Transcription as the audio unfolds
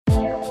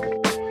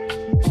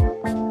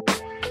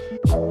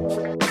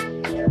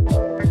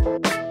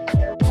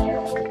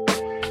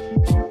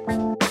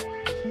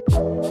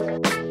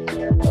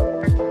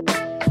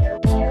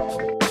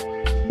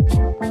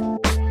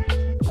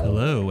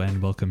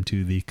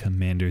to the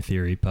Commander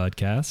Theory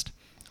podcast.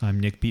 I'm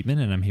Nick Beatman,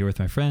 and I'm here with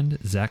my friend,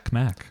 Zach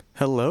Mack.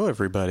 Hello,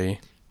 everybody.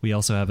 We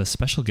also have a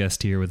special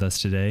guest here with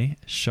us today,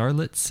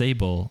 Charlotte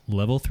Sable,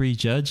 Level 3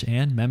 Judge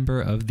and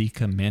member of the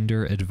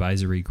Commander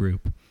Advisory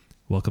Group.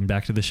 Welcome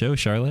back to the show,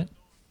 Charlotte.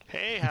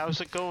 Hey, how's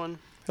it going?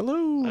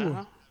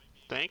 Hello.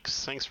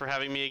 Thanks for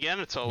having me again.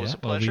 It's always a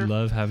pleasure. Well, we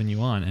love having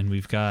you on, and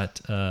we've got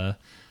a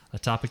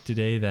topic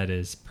today that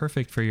is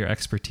perfect for your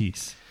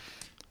expertise.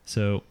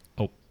 So,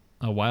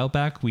 a while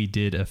back, we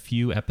did a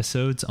few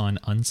episodes on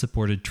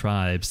unsupported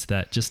tribes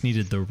that just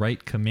needed the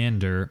right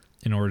commander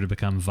in order to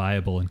become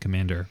viable in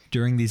Commander.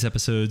 During these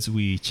episodes,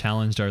 we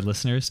challenged our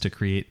listeners to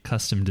create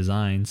custom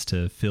designs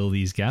to fill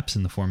these gaps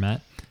in the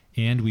format,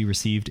 and we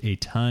received a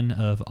ton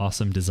of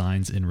awesome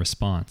designs in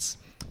response.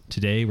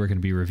 Today, we're going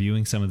to be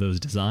reviewing some of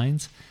those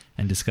designs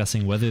and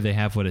discussing whether they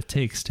have what it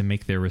takes to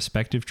make their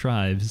respective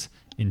tribes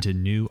into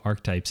new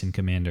archetypes in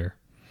Commander.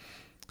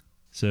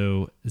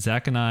 So,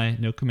 Zach and I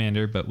know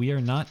Commander, but we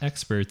are not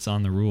experts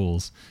on the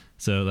rules.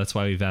 So that's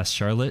why we've asked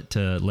Charlotte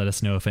to let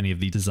us know if any of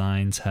the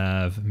designs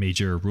have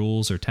major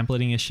rules or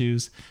templating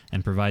issues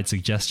and provide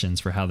suggestions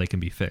for how they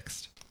can be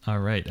fixed. All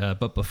right,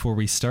 but before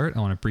we start, I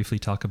want to briefly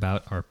talk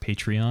about our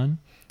Patreon.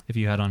 If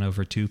you head on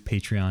over to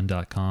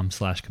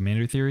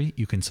patreon.com/commandertheory,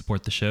 you can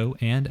support the show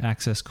and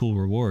access cool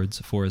rewards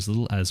for as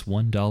little as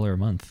 $1 a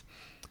month.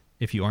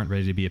 If you aren't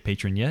ready to be a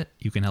patron yet,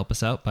 you can help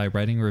us out by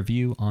writing a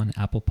review on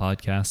Apple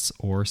Podcasts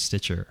or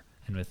Stitcher.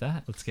 And with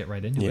that, let's get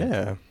right into it.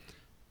 Yeah.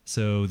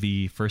 So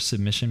the first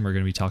submission we're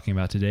going to be talking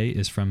about today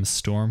is from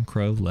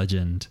Stormcrow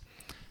Legend.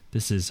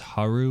 This is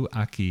Haru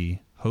Aki,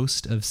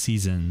 host of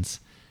Seasons.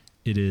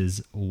 It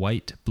is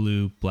white,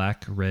 blue,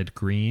 black, red,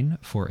 green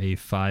for a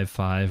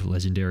 5/5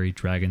 legendary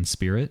dragon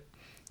spirit.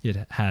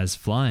 It has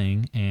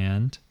flying,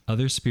 and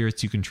other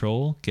spirits you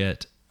control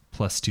get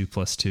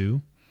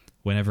 +2/+2.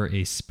 Whenever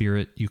a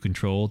spirit you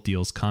control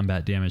deals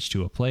combat damage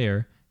to a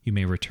player, you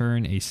may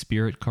return a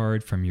spirit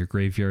card from your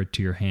graveyard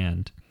to your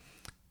hand.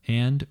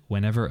 And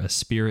whenever a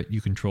spirit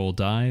you control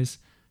dies,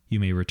 you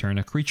may return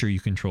a creature you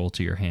control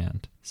to your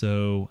hand.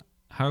 So,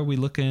 how are we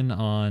looking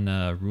on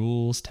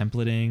rules,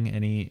 templating,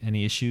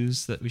 any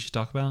issues that we should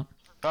talk about?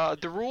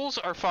 The rules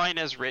are fine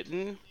as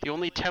written. The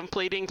only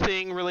templating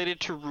thing related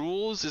to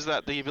rules is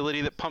that the ability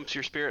that pumps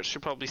your spirits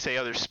should probably say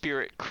other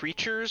spirit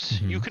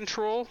creatures you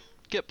control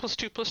get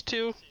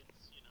 +2/+2.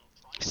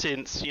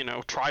 Since,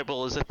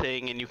 tribal is a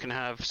thing and you can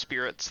have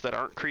spirits that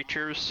aren't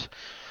creatures.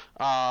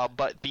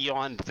 But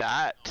beyond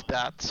that,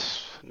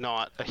 that's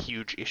not a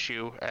huge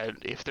issue. And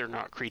if they're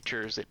not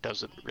creatures, it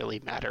doesn't really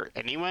matter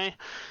anyway.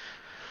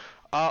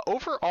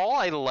 Overall,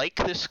 I like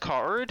this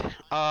card.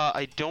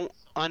 I don't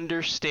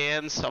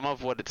understand some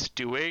of what it's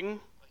doing.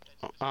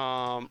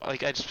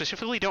 I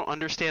specifically don't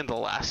understand the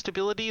last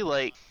ability.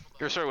 When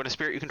a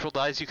spirit you control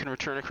dies, you can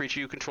return a creature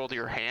you control to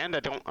your hand.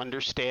 I don't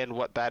understand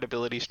what that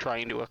ability is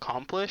trying to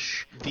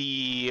accomplish.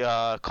 The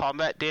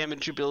combat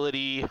damage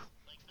ability,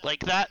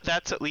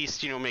 that's at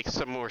least, makes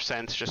some more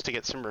sense just to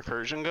get some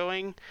recursion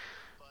going.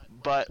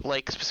 But,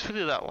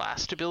 specifically that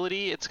last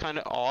ability, it's kind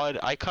of odd.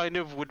 I kind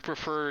of would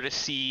prefer to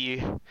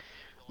see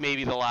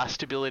maybe the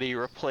last ability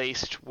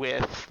replaced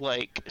with,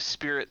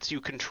 spirits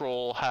you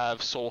control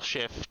have Soul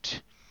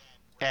Shift,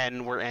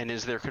 N, where N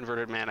is their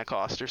converted mana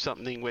cost or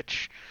something,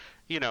 which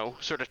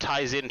sort of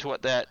ties into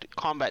what that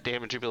combat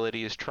damage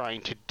ability is trying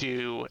to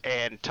do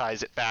and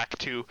ties it back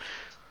to,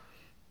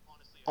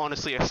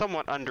 honestly, a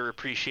somewhat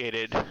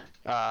underappreciated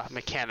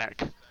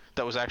mechanic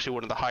that was actually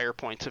one of the higher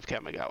points of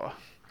Kamigawa.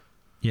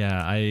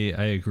 Yeah, I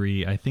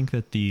agree. I think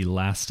that the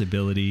last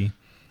ability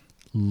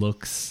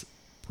looks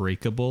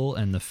breakable,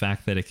 and the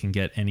fact that it can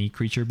get any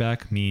creature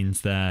back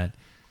means that,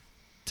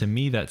 to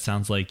me, that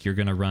sounds like you're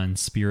going to run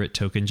spirit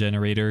token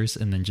generators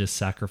and then just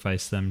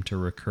sacrifice them to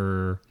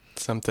recur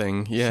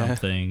Something, yeah.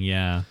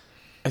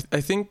 I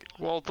think...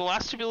 Well, the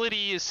last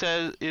ability is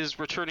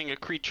returning a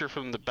creature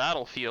from the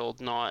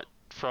battlefield, not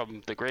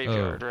from the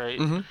graveyard, right?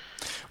 Mm-hmm.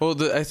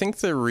 Well, I think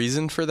the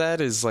reason for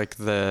that is,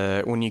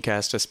 when you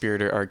cast a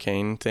spirit or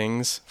arcane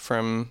things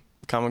from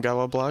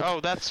Kamigawa block. Oh,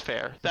 that's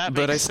fair.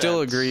 But I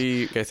still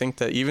agree. I think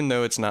that even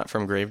though it's not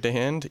from grave to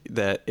hand,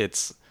 that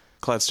it's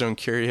Cloudstone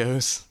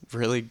Curios,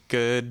 really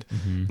good.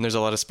 And there's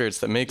a lot of spirits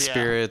that make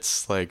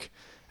spirits,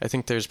 I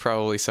think there's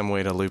probably some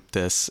way to loop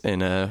this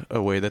in a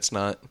way that's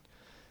not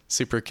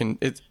super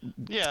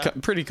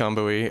pretty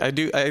combo-y.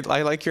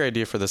 I like your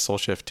idea for the Soul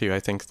Shift too.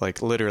 I think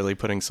literally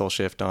putting Soul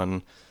Shift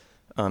on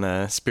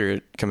a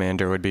spirit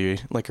commander would be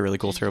a really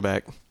cool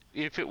throwback.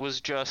 If it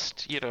was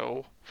just,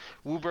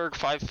 Wooburg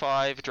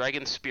 5/5,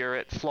 Dragon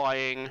Spirit,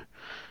 flying,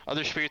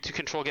 other spirits you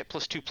control get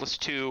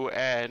 +2/+2,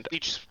 and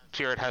each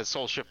spirit has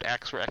Soul Shift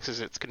X, where X is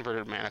its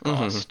converted mana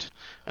cost,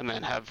 and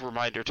then have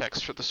reminder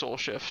text for the Soul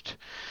Shift.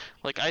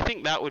 I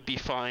think that would be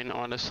fine,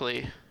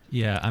 honestly.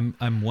 Yeah,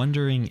 I'm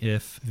wondering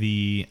if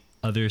the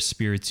other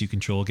spirits you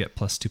control get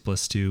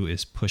 +2/+2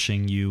 is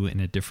pushing you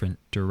in a different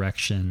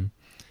direction,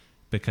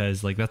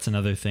 because that's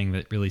another thing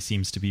that really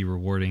seems to be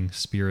rewarding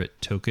spirit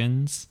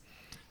tokens.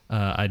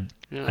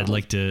 I'd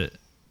like to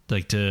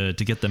like to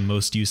get the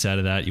most use out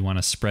of that, you want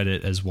to spread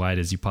it as wide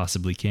as you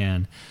possibly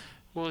can.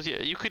 Well,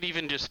 yeah, you could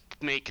even just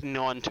make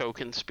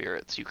non-token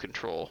spirits you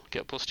control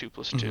get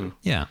 +2/+2.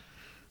 Yeah.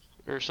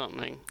 Or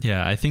something.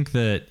 Yeah, I think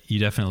that you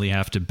definitely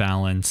have to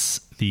balance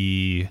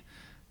the,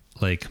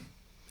 like,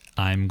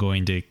 I'm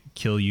going to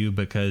kill you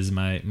because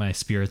my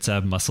spirits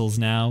have muscles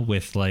now,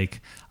 with,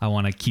 like, I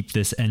want to keep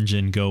this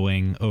engine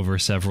going over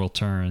several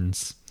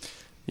turns.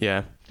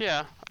 Yeah.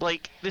 Yeah,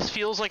 like, this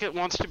feels like it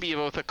wants to be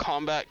both a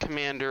combat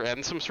commander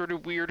and some sort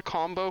of weird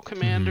combo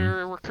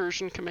commander,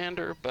 recursion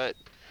commander, but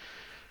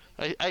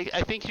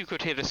I think you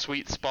could hit a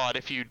sweet spot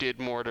if you did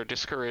more to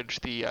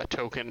discourage the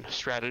token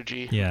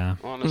strategy. Yeah.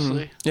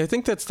 Honestly. Yeah, I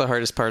think that's the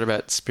hardest part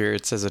about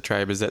spirits as a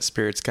tribe, is that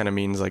spirits kind of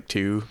means like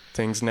two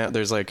things now.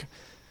 There's like,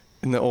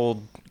 in the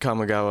old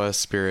Kamigawa,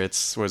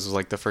 spirits was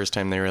like the first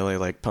time they really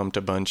like pumped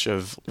a bunch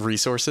of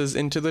resources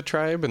into the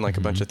tribe and like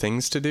a bunch of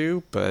things to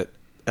do. But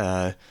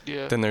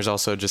then there's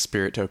also just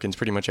spirit tokens.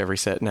 Pretty much every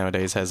set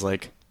nowadays has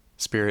like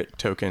spirit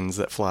tokens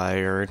that fly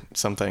or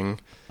something.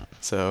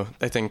 So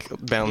I think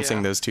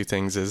balancing those two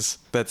things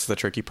that's the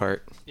tricky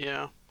part.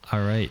 Yeah.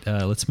 All right,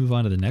 let's move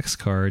on to the next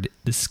card.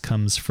 This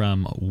comes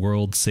from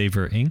World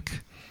Saver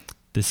Inc.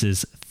 This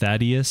is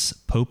Thaddeus,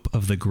 Pope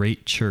of the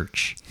Great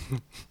Church.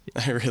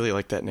 I really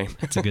like that name.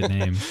 It's a good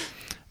name.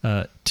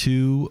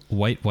 2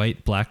 white,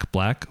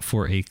 black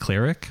for a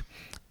cleric.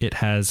 It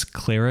has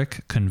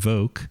Cleric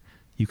Convoke.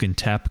 You can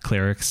tap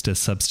clerics to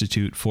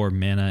substitute 4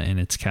 mana in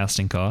its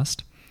casting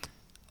cost.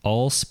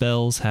 All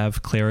spells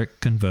have Cleric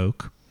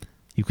Convoke.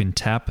 You can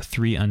tap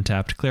 3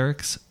 untapped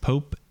clerics.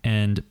 Pope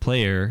and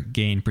player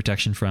gain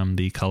protection from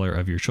the color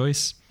of your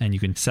choice. And you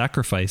can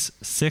sacrifice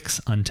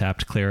 6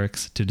 untapped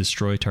clerics to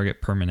destroy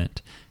target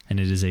permanent. And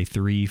it is a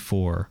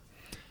 3/4.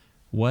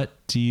 What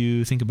do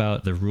you think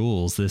about the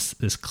rules? This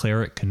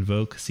Cleric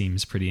Convoke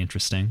seems pretty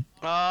interesting.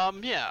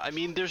 Yeah, I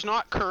mean, there's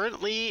not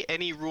currently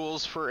any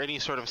rules for any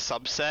sort of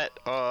subset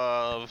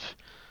of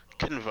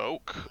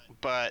Convoke,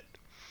 but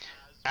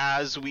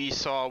as we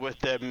saw with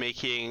them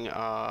making,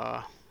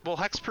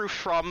 Hexproof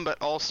from,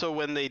 but also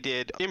when they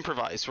did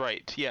Improvise,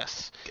 right,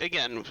 yes.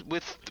 Again,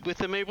 with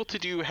them able to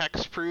do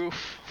Hexproof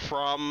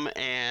from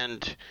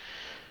and,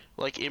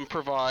 like,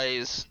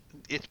 Improvise,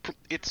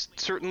 it's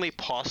certainly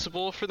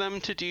possible for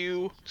them to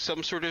do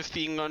some sort of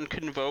thing on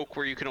Convoke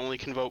where you can only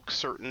convoke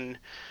certain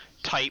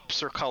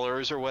types or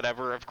colors or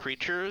whatever of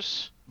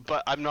creatures,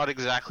 but I'm not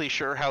exactly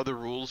sure how the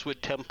rules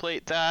would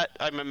template that.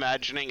 I'm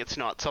imagining it's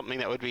not something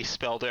that would be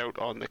spelled out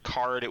on the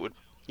card. It would,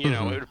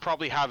 it would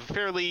probably have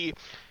fairly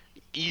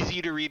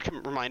easy to read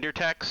reminder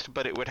text,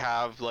 but it would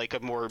have like a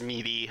more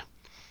meaty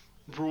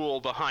rule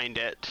behind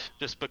it,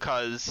 just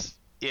because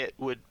it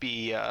would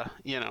be,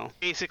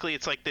 basically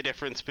it's like the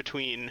difference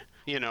between,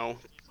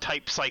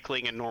 type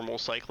cycling and normal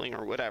cycling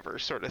or whatever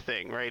sort of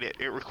thing, right?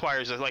 It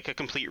requires a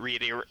complete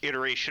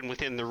reiteration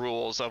within the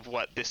rules of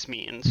what this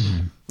means.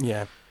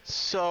 Yeah.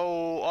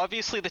 So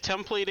obviously the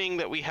templating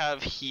that we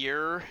have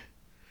here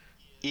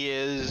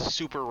is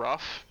super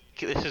rough.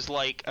 This is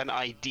like an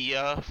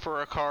idea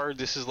for a card.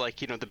 This is like,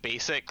 the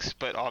basics,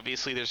 but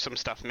obviously there's some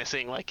stuff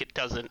missing. Like, it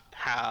doesn't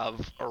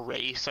have a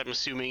race. I'm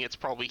assuming it's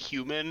probably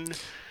human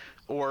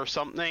or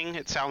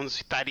something.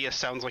 Thaddeus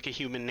sounds like a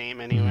human name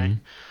anyway.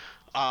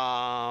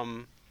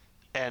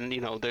 And,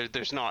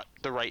 there's not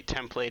the right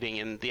templating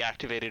in the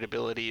activated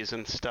abilities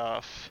and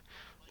stuff.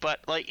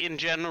 But, like, in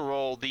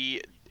general,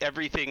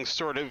 everything's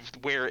sort of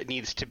where it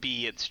needs to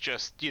be. It's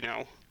just,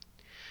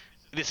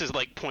 this is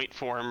like point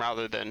form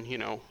rather than,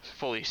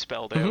 fully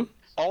spelled out.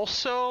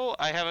 Also,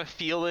 I have a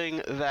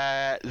feeling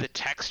that the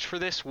text for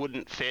this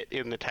wouldn't fit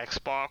in the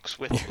text box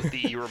with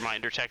the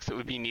reminder text that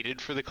would be needed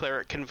for the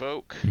Cleric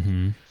Convoke.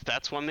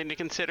 That's one thing to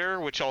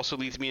consider, which also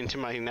leads me into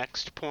my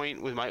next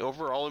point. With my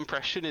overall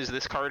impression is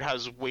this card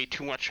has way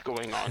too much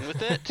going on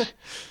with it.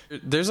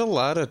 There's a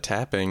lot of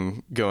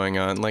tapping going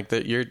on. Like,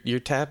 that you're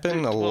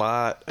tapping a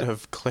lot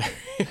of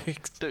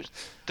clerics.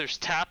 There's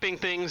tapping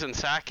things and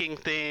sacking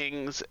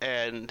things,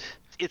 and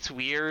it's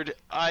weird.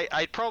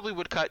 I probably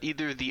would cut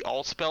either the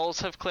all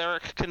spells have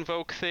Cleric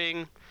Convoke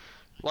thing.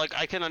 Like,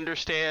 I can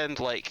understand,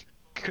 like,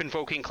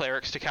 convoking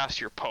clerics to cast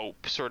your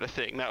Pope sort of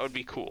thing. That would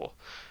be cool.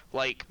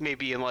 Like,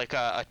 maybe in, like,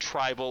 a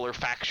tribal or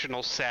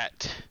factional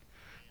set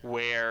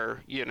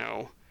where,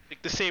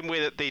 like the same way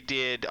that they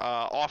did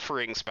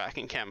offerings back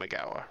in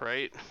Kamigawa,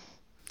 right?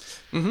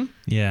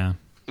 Yeah.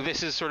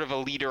 This is sort of a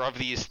leader of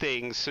these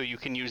things, so you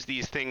can use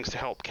these things to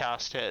help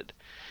cast it.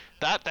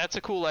 That's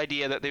a cool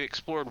idea that they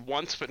explored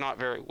once, but not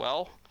very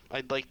well.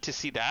 I'd like to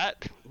see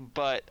that,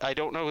 but I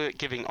don't know that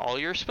giving all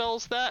your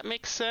spells that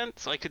makes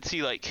sense. I could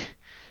see, like,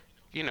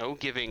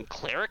 giving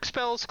cleric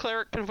spells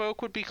Cleric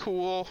Convoke would be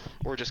cool,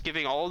 or just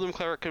giving all of them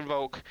Cleric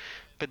Convoke.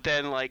 But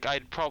then, like,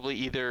 I'd probably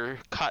either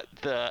cut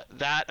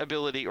that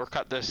ability or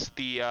cut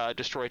the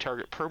destroy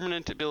target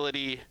permanent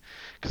ability,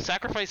 because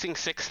sacrificing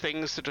 6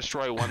 things to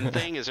destroy one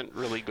thing isn't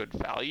really good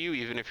value,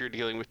 even if you're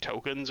dealing with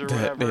tokens or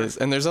whatever. That is,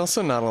 and there's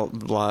also not a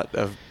lot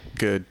of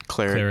good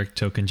cleric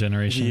token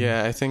generation.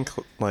 Yeah, I think,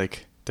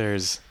 like,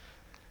 there's,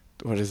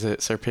 what is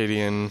it,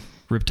 Sarpedian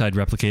Riptide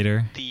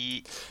Replicator.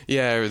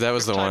 Yeah, that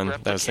was the Riptide one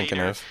that I was thinking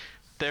Replicator. of.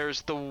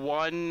 There's the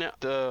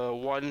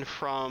one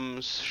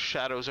from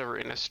Shadows over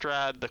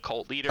Innistrad, the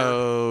cult leader.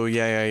 Oh,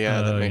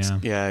 yeah. Oh,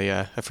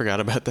 Yeah. I forgot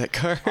about that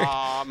card.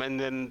 And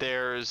then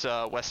there's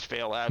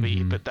Westvale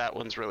Abbey, but that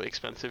one's really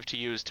expensive to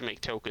use to make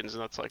tokens,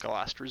 and that's like a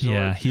last resort.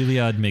 Yeah,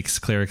 Heliod makes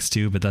clerics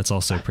too, but that's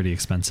also pretty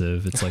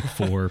expensive. It's like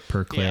 4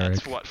 per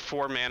cleric. Yeah, it's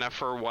 4 mana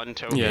for 1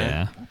 token.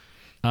 Yeah.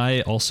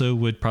 I also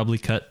would probably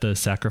cut the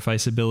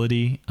sacrifice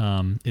ability.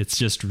 It's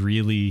just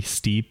really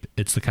steep.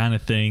 It's the kind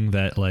of thing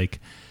that like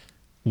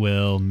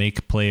will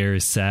make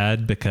players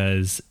sad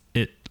because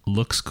it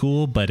looks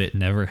cool, but it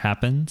never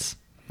happens.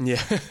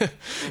 Yeah.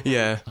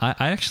 Yeah.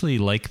 I actually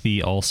like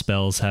the all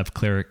spells have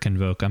cleric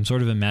convoke. I'm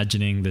sort of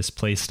imagining this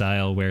play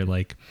style where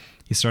like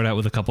you start out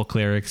with a couple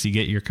clerics, you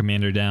get your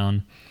commander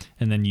down,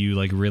 and then you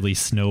like really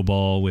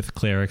snowball with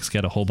clerics,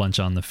 get a whole bunch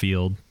on the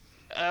field.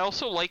 I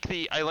also like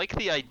the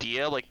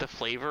idea, like the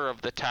flavor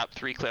of the tap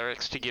 3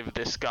 clerics to give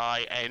this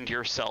guy and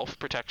yourself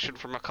protection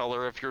from a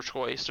color of your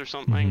choice or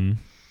something.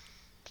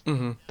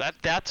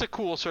 That's a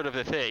cool sort of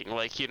a thing.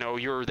 Like, you know,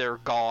 you're their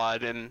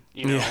god and,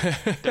 you know,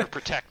 they're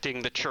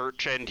protecting the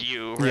church and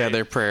you, right? Yeah,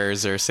 their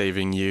prayers are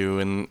saving you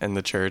and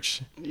the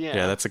church.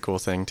 Yeah, that's a cool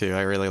thing too.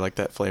 I really like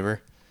that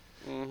flavor.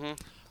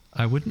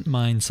 I wouldn't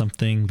mind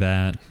something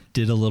that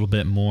did a little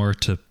bit more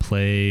to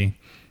play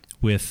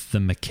with the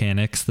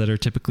mechanics that are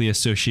typically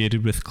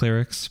associated with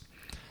clerics.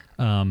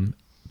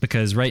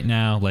 Because right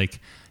now, like,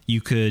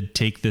 you could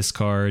take this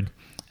card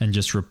and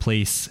just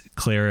replace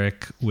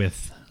cleric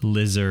with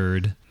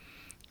lizard,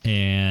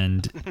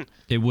 and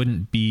it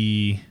wouldn't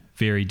be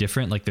very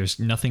different. Like, there's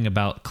nothing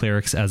about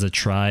clerics as a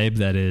tribe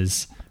that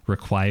is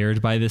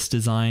required by this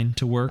design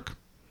to work.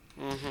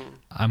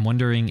 I'm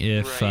wondering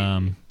if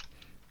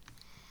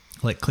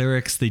like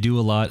clerics, they do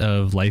a lot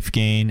of life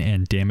gain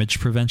and damage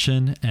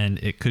prevention, and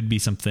it could be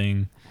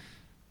something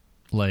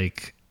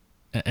like,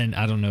 and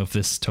I don't know if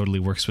this totally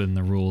works within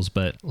the rules,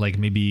 but like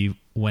maybe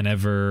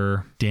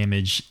whenever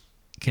damage,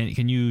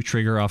 can you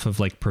trigger off of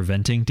like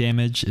preventing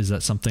damage? Is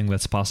that something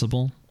that's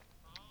possible?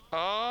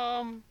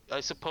 I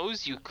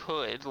suppose you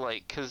could,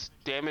 like, because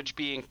damage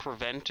being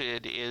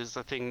prevented is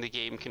a thing the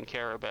game can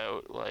care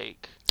about,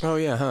 like. Oh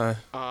yeah,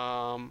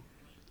 huh?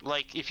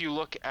 Like, if you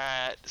look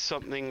at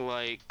something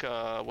like,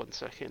 1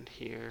 second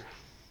here.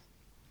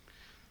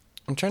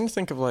 I'm trying to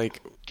think of,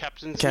 like,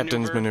 Captain's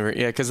Maneuver.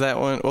 Yeah, because that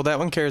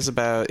one cares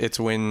about it's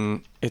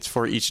when it's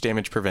for each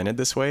damage prevented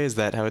this way. Is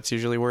that how it's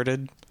usually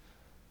worded?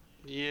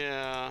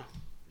 Yeah.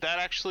 That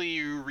actually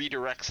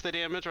redirects the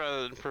damage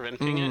rather than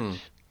preventing it.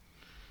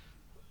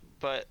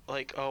 But,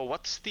 like,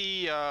 what's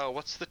the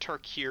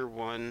Tarkir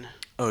one?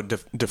 Oh,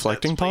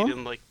 Deflecting Palm? Palm?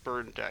 In, like,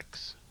 burn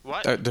decks.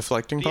 What?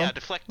 Deflecting Palm? Yeah,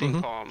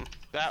 Deflecting Palm.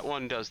 That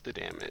one does the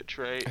damage,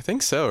 right? I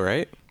think so,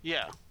 right?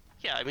 Yeah.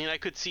 Yeah, I mean, I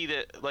could see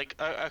that, like,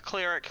 a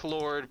Cleric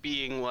Lord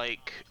being,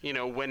 like, you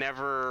know,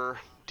 whenever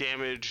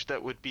damage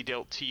that would be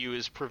dealt to you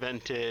is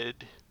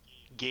prevented,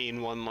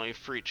 gain 1 life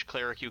for each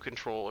Cleric you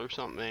control or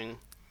something.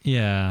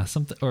 Yeah,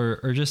 something,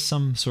 or just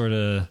some sort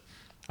of,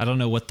 I don't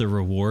know what the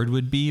reward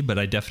would be, but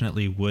I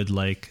definitely would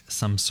like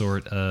some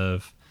sort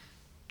of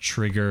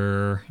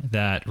trigger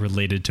that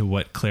related to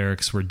what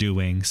clerics were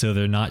doing. So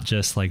they're not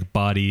just like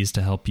bodies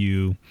to help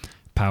you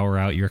power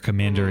out your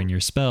commander and your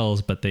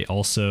spells, but they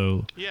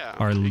also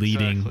are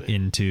leading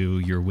into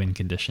your win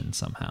condition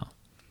somehow.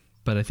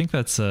 But I think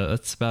that's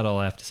about all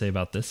I have to say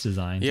about this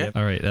design. Yeah.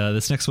 All right.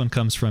 This next one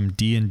comes from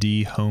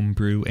D&D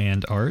Homebrew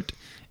and Art.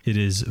 It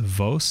is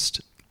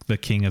Vost, the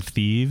King of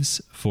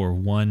Thieves, for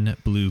 1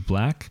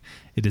 blue-black.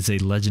 It is a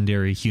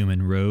legendary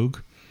human rogue.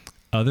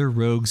 Other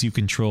rogues you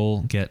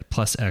control get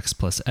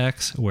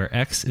 +X/+X, where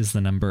X is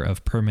the number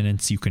of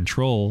permanents you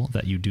control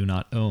that you do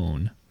not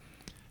own.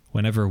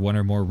 Whenever 1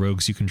 or more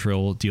rogues you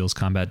control deals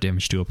combat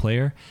damage to a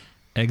player,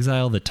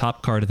 exile the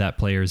top card of that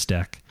player's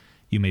deck.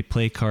 You may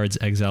play cards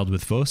exiled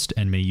with Vost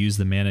and may use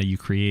the mana you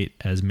create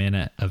as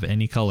mana of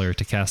any color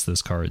to cast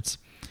those cards.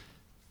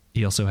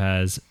 He also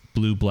has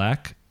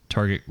blue-black.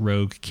 Target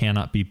rogue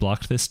cannot be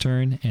blocked this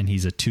turn, and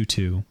he's a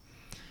 2/2.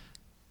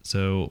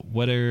 So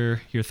what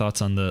are your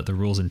thoughts on the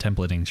rules and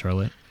templating,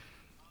 Charlotte?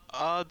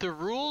 The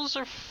rules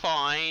are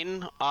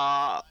fine.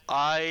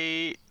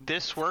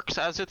 This works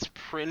as it's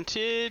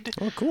printed.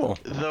 Oh, cool.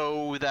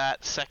 Though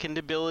that second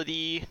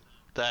ability,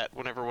 that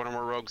whenever 1 or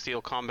more rogues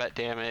deal combat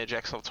damage,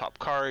 exile top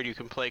card, you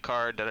can play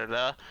card,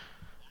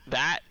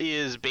 that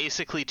is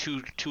basically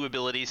two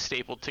abilities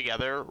stapled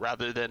together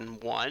rather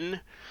than 1.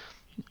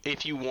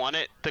 If you want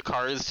the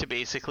cards to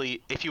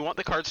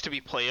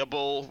be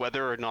playable,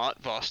 whether or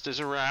not Vost is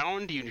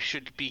around, you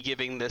should be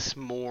giving this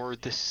more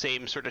the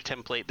same sort of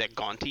template that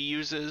Gonti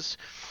uses,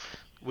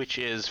 which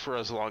is for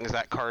as long as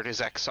that card is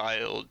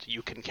exiled,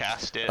 you can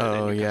cast it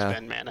and you can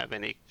spend mana of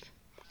any.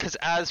 Because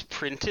as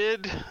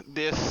printed,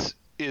 this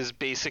is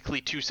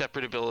basically 2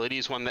 separate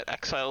abilities, one that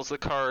exiles the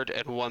card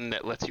and one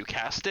that lets you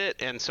cast it,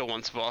 and so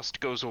once Vost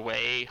goes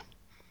away,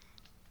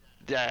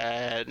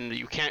 then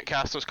you can't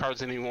cast those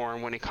cards anymore,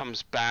 and when he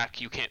comes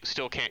back, you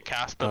still can't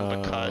cast them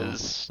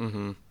because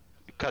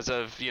because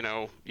of,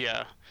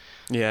 yeah.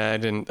 Yeah, I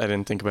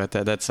didn't think about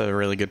that. That's a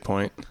really good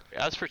point.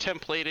 As for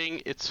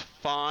templating, it's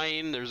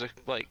fine. There's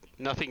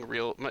nothing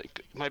real.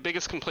 My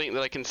biggest complaint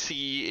that I can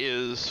see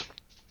is,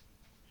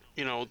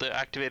 the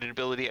activated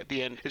ability at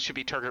the end. It should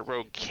be target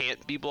rogue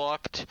can't be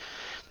blocked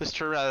this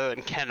turn rather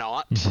than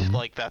cannot.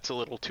 That's a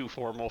little too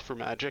formal for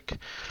Magic.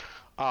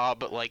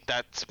 But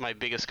that's my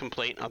biggest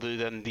complaint, other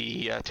than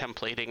the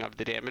templating of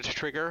the damage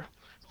trigger.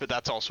 But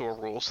that's also a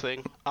rules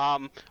thing.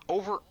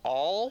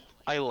 Overall,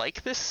 I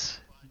like this,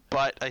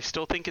 but I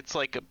still think it's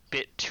a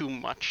bit too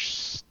much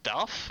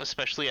stuff,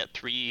 especially at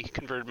 3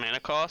 converted mana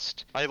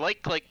cost. I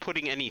like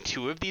putting any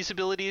 2 of these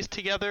abilities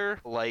together,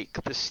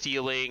 like the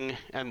stealing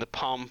and the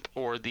pump,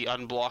 or the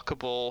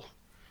unblockable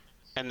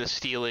and the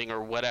stealing,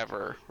 or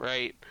whatever,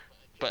 right?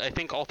 But I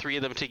think all 3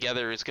 of them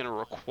together is going to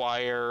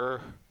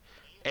require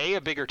A,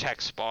 a bigger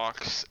text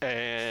box,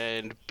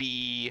 and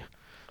B,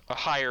 a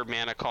higher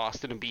mana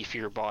cost and a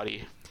beefier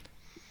body.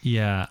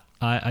 Yeah,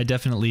 I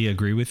definitely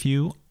agree with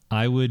you.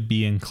 I would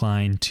be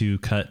inclined to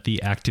cut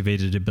the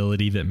activated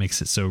ability that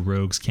makes it so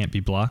rogues can't be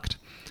blocked.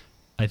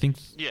 I think...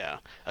 Yeah.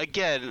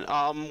 Again,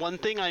 one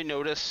thing I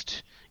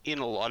noticed in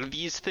a lot of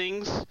these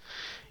things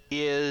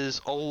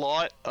is a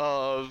lot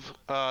of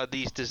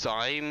these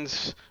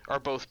designs are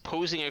both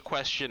posing a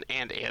question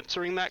and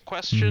answering that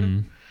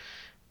question.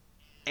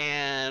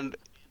 And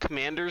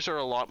commanders are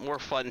a lot more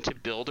fun to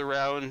build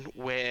around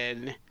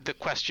when the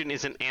question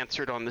isn't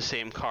answered on the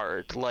same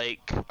card.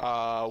 Like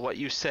what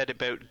you said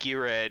about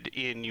Geared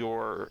in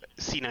your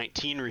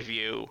C19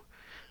 review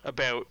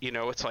about,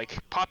 it's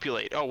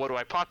populate. Oh, what do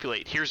I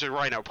populate? Here's a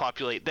Rhino,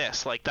 populate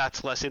this.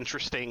 That's less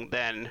interesting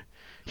than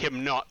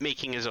him not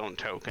making his own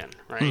token,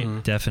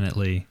 right?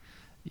 Definitely.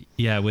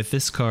 Yeah, with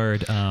this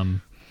card,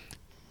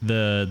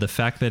 the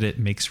fact that it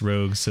makes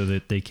rogues so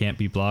that they can't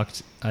be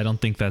blocked, I don't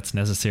think that's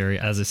necessary.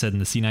 As I said in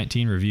the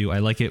C19 review, I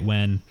like it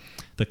when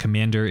the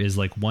commander is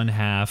one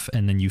half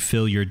and then you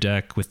fill your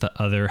deck with the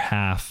other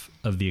half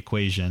of the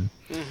equation.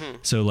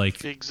 So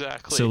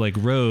exactly. So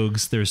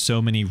rogues, there's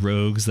so many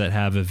rogues that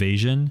have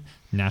evasion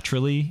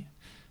naturally.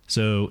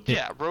 So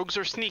rogues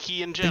are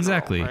sneaky in general,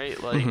 exactly. Right?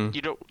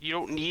 You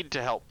don't need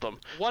to help them.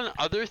 One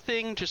other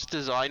thing, just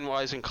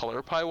design-wise and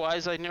color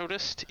pie-wise, I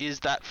noticed is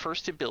that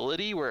first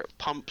ability where it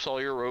pumps all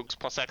your rogues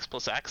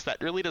 +X+X. That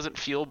really doesn't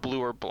feel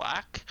blue or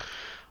black.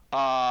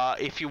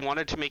 If you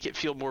wanted to make it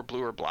feel more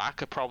blue or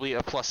black, probably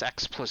a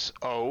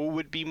 +X+O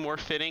would be more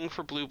fitting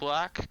for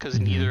blue-black,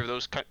 because neither of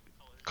those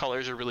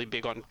colors are really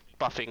big on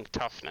buffing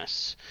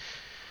toughness.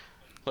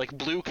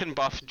 Blue can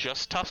buff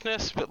just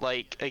toughness, but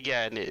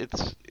again,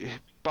 it's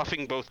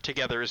buffing both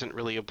together isn't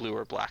really a blue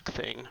or black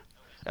thing,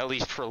 at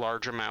least for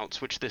large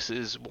amounts, which this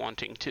is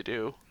wanting to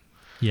do.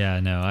 Yeah,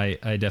 no,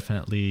 I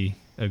definitely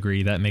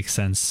agree. That makes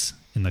sense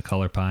in the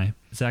color pie.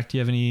 Zach, do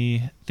you have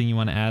anything you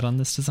want to add on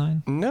this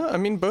design? No, I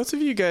mean, both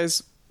of you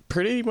guys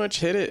pretty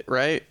much hit it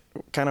right,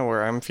 kind of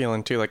where I'm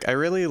feeling too. I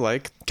really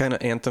like kind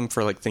of Anthem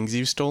for things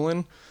you've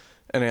stolen,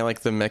 and I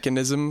like the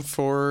mechanism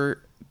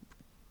for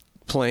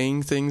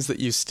playing things that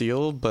you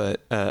steal,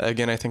 but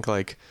again, I think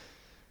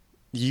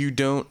you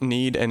don't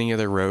need any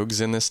other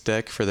rogues in this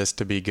deck for this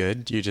to be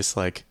good. You just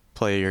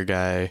play your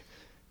guy,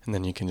 and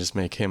then you can just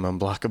make him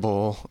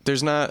unblockable.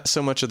 There's not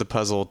so much of the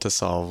puzzle to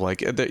solve.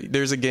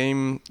 There's a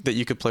game that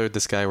you could play with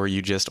this guy where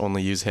you just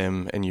only use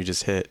him and you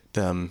just hit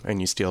them and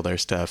you steal their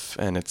stuff,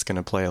 and it's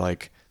gonna play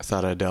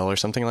Thada Adel or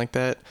something like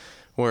that,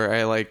 where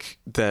I like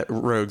that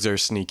rogues are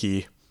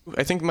sneaky.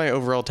 I think my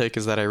overall take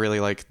is that I really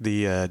like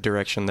the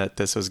direction that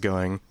this was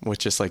going with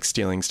just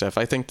stealing stuff.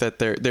 I think that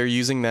they're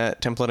using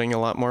that templating a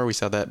lot more. We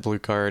saw that blue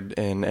card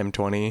in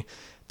M20.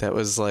 That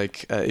was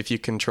if you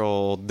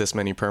control this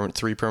many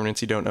 3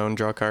 permanents you don't own,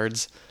 draw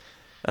cards.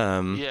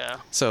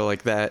 So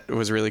that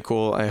was really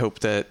cool. I hope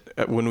that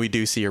when we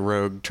do see a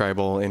rogue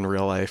tribal in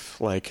real life,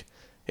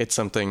 it's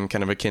something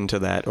kind of akin to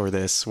that or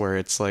this, where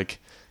it's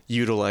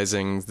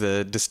utilizing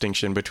the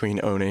distinction between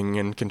owning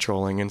and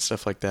controlling and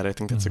stuff like that. I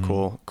think that's a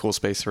cool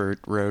space for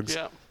rogues.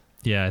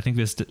 Yeah, I think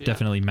this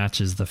definitely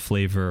matches the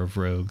flavor of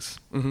rogues.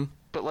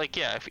 But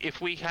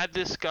if we had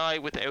this guy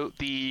without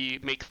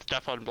the make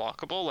stuff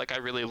unblockable, I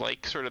really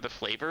like sort of the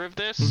flavor of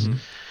this.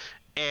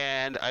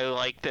 And I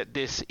like that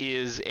this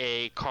is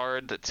a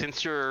card that,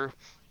 since you're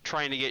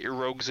trying to get your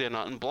rogues in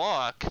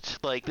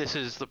unblocked, this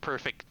is the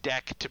perfect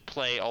deck to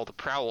play all the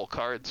Prowl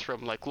cards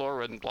from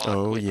Lore Unblock.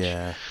 Oh, which,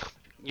 yeah.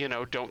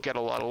 Don't get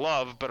a lot of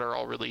love, but are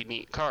all really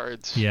neat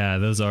cards. Yeah,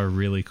 those are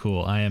really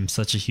cool. I am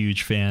such a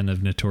huge fan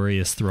of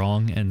Notorious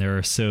Throng, and there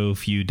are so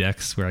few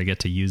decks where I get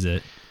to use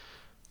it.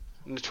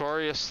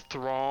 Notorious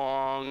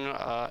Throng,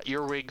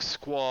 Earwig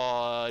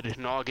Squad,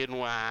 Noggin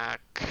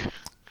Whack.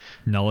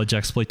 Knowledge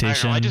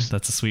Exploitation,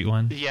 that's a sweet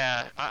one.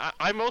 Yeah,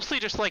 I mostly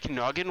just like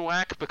Noggin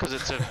Whack because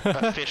it's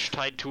a fish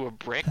tied to a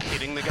brick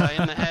hitting the guy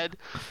in the head.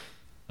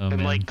 Oh,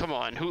 and man. come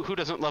on, who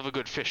doesn't love a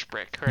good fish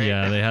brick, right?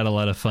 Yeah, they had a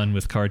lot of fun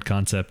with card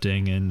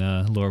concepting in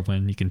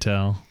Lorwyn, you can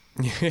tell.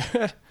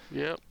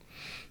 Yep.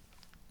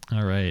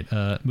 All right,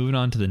 moving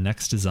on to the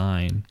next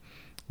design.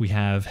 We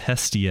have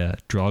Hestia,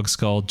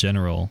 Drogskull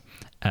General,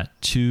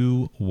 at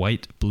 2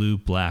 white, blue,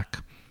 black.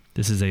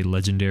 This is a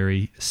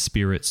legendary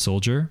spirit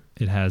soldier.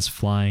 It has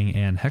flying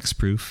and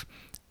hexproof.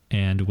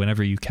 And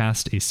whenever you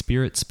cast a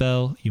spirit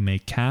spell, you may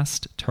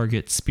cast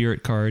target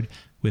spirit card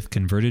with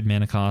converted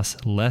mana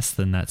cost less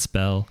than that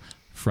spell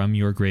from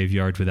your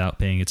graveyard without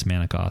paying its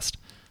mana cost.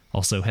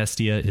 Also,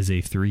 Hestia is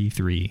a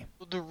 3/3.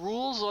 The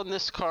rules on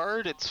this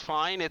card, it's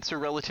fine. It's a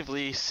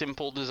relatively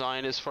simple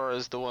design as far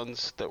as the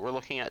ones that we're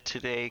looking at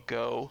today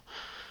go.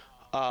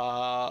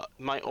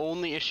 My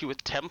only issue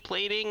with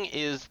templating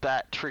is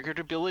that triggered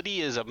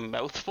ability is a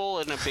mouthful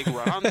and a big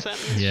run-on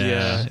sentence.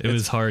 Yeah, it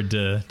was hard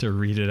to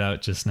read it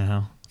out just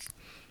now.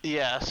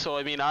 Yeah, so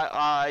I mean,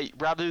 I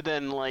rather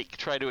than like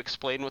try to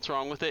explain what's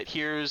wrong with it,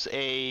 here's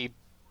a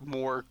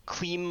more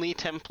cleanly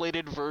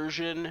templated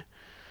version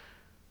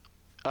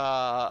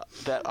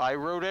that I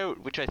wrote out,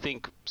 which I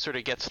think sort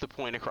of gets the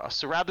point across.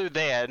 So rather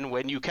than,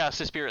 when you cast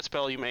a spirit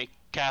spell, you may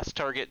cast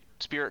target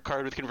spirit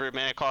card with converted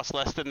mana cost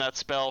less than that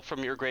spell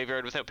from your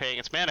graveyard without paying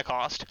its mana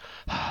cost.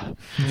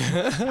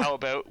 How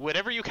about,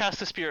 whenever you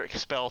cast a spirit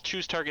spell,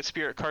 choose target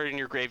spirit card in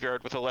your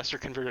graveyard with a lesser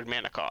converted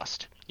mana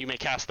cost. You may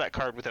cast that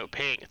card without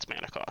paying its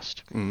mana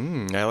cost.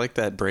 I like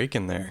that break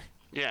in there.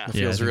 Yeah, it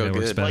feels real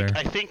good. Like,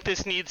 I think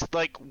this needs,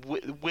 like,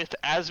 with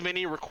as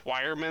many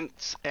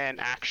requirements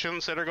and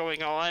actions that are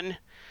going on,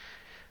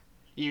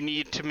 you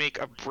need to make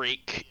a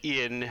break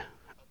in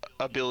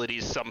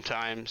abilities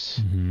sometimes.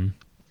 Mm-hmm.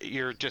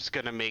 You're just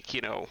going to make,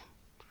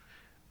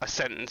 a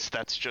sentence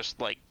that's just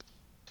like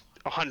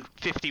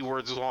 150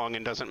 words long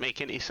and doesn't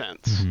make any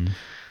sense. Mm-hmm.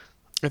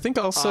 I think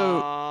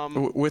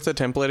also with a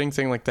templating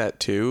thing like that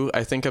too,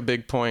 I think a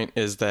big point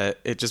is that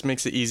it just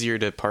makes it easier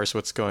to parse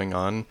what's going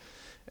on.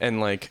 And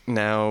like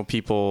now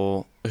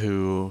people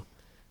who,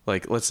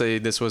 like, let's say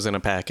this was in a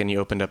pack and you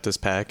opened up this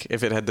pack,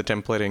 if it had the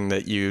templating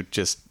that you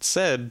just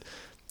said,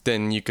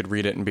 then you could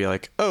read it and be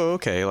like, oh,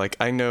 okay, like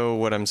I know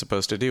what I'm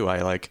supposed to do.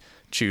 I like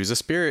choose a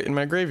spirit in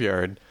my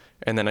graveyard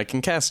and then I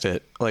can cast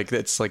it. Like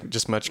it's like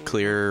just much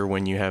clearer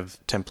when you have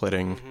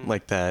templating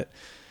like that.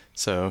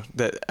 So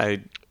that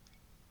I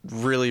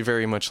really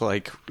very much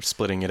like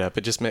splitting it up.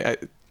 It just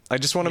I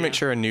just want to make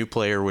sure a new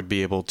player would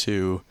be able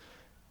to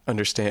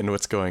understand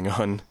what's going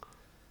on.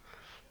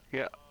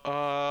 Yeah.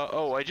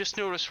 I just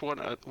noticed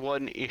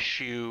one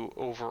issue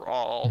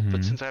overall,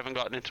 but since I haven't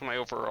gotten into my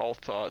overall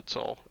thoughts,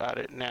 I'll add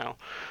it now.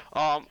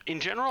 In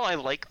general, I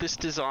like this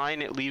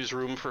design. It leaves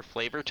room for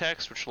flavor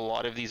text, which a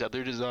lot of these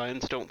other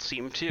designs don't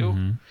seem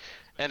to.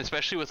 And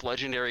especially with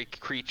legendary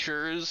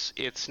creatures,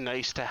 it's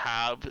nice to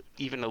have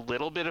even a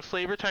little bit of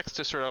flavor text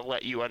to sort of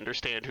let you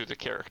understand who the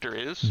character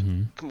is.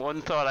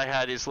 One thought I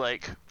had is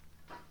like,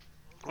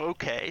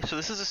 okay, so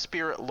this is a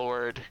spirit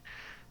lord,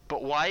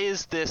 but why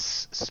is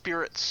this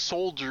spirit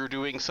soldier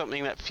doing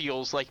something that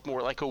feels like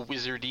more like a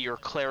wizardy or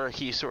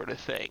cleric-y sort of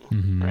thing,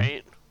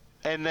 right?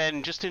 And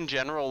then just in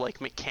general,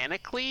 like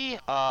mechanically,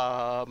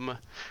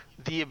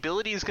 the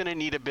ability is going to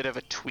need a bit of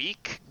a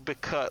tweak,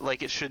 because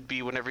like it should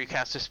be whenever you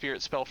cast a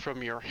spirit spell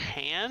from your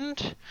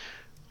hand,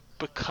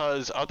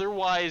 because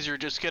otherwise you're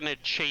just going to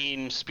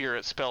chain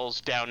spirit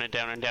spells down and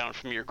down and down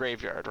from your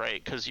graveyard,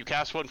 right? Because you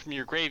cast one from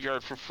your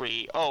graveyard for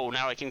free. Oh,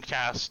 now I can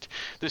cast,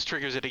 this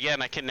triggers it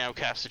again, I can now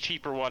cast a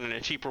cheaper one and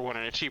a cheaper one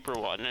and a cheaper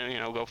one,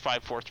 and go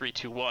 5, 4, 3,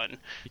 2, 1.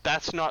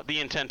 That's not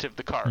the intent of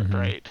the card,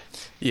 right?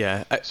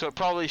 Yeah. So it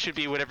probably should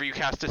be whenever you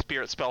cast a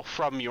spirit spell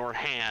from your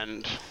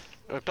hand.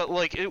 But,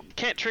 like, it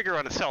can't trigger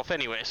on itself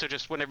anyway, so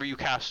just whenever you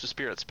cast a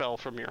spirit spell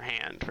from your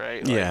hand,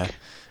 right? Yeah.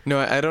 No,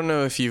 I don't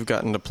know if you've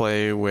gotten to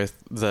play with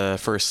the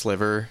first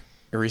Sliver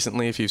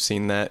recently, if you've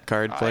seen that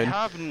card played. I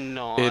have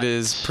not. It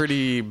is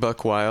pretty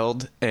buck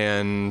wild,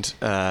 and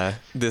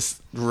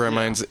this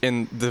reminds,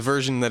 in the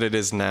version that it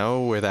is now,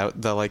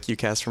 without the, like, you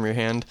cast from your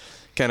hand,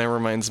 kind of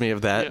reminds me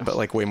of that, but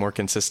like way more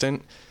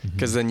consistent,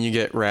 because then you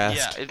get Wrath.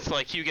 Yeah, it's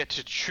like you get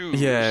to choose.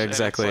 Yeah,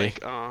 exactly.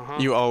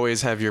 Like, you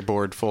always have your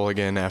board full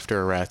again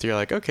after a Wrath. You're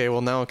like, okay,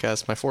 well now I'll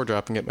cast my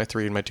 4-drop and get my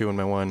 3 and my 2 and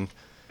my 1.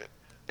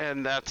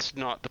 And that's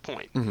not the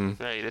point,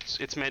 right?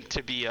 It's meant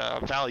to be a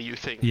value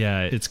thing.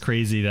 Yeah, it's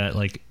crazy that,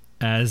 like,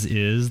 as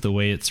is the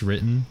way it's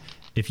written,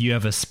 if you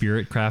have a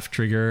Spirit Craft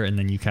trigger and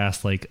then you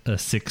cast like a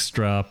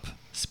 6-drop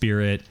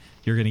spirit,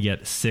 you're going to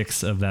get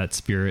 6 of that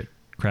Spirit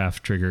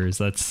Craft triggers.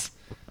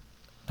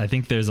 I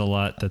think there's a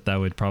lot that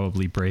would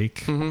probably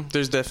break.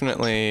 There's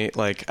definitely,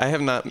 like, I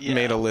have not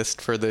made a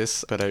list for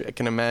this, but I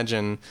can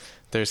imagine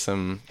there's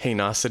some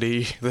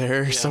hainosity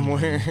there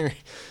somewhere.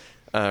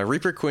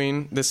 Reaper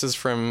Queen, this is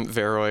from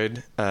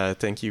Veroid.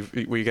 Thank you.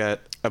 We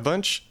got a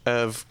bunch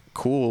of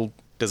cool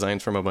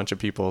designs from a bunch of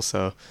people,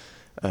 so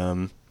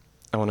I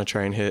want to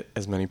try and hit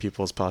as many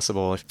people as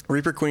possible.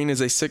 Reaper Queen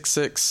is a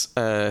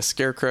 6/6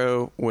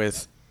 scarecrow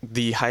with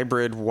the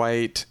hybrid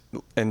white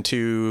and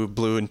 2,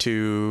 blue and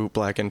 2,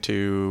 black and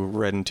 2,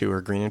 red and 2,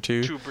 or green and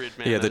 2. 2 Brid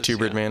manas. Yeah, the 2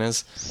 Brid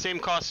manas. Same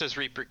cost as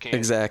Reaper King.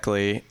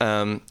 Exactly.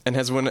 And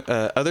has one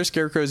other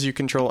scarecrows you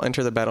control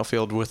enter the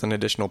battlefield with an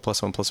additional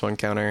 +1/+1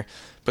 counter.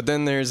 But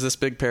then there's this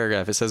big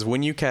paragraph. It says,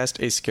 when you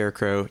cast a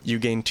scarecrow, you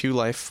gain 2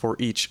 life for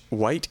each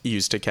white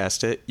used to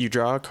cast it. You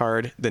draw a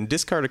card, then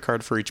discard a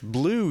card for each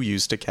blue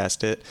used to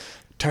cast it.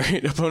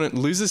 Target opponent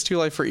loses 2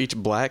 life for each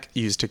black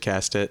used to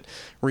cast it.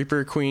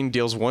 Reaper Queen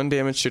deals 1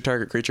 damage to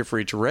target creature for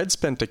each red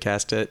spent to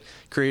cast it.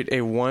 Create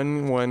a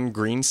 1/1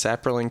 green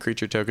Saproling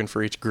creature token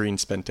for each green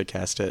spent to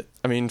cast it.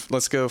 I mean,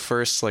 let's go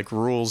first, like,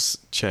 rules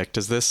check.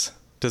 Does this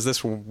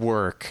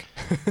work?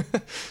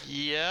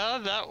 Yeah,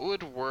 that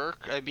would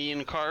work. I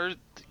mean,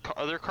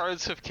 other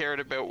cards have cared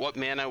about what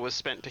mana was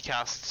spent to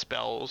cast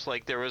spells.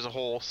 Like, there was a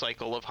whole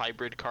cycle of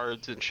hybrid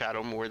cards in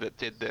Shadowmoor that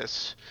did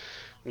this.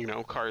 You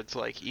know, cards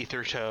like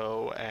Ether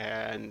Toe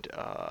and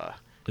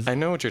I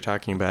know what you're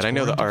talking about. I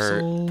know the art.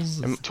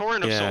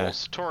 Torrent of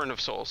Souls. Torrent of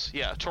Souls.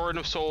 Yeah, Torrent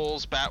of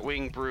Souls,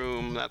 Batwing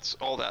Broom, that's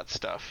all that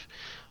stuff.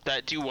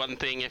 That do one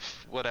thing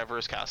if whatever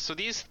is cast. So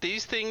these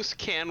things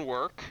can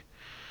work.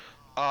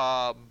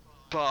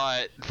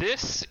 But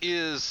this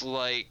is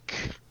like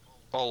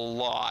a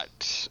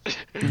lot.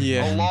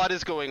 Yeah. A lot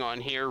is going on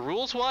here.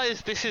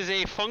 Rules-wise, this is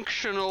a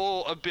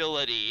functional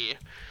ability.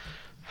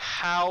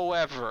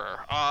 However,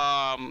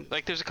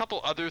 like there's a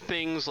couple other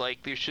things,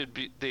 like there should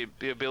be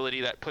the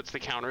ability that puts the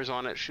counters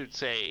on it should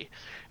say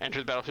enter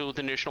the battlefield with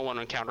an additional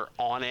 1 counter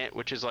on it,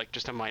 which is like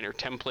just a minor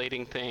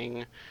templating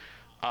thing.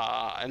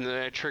 And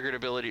the triggered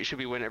ability should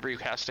be whenever you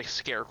cast a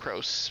Scarecrow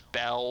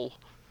spell.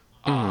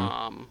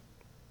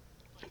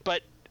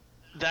 But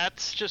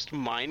that's just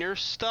minor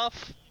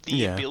stuff.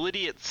 The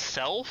ability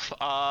itself,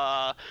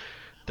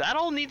 that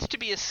all needs to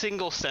be a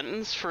single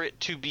sentence for it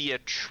to be a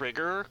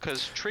trigger,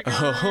 because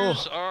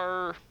triggers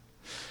are...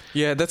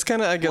 Yeah, that's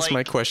kind of, I guess, like,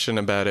 my question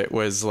about it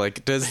was,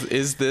 like,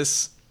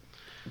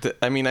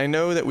 I mean, I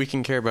know that we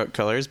can care about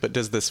colors, but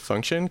does this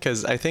function?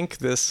 Because I think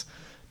this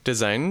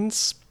design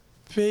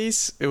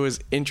space, it was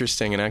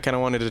interesting, and I kind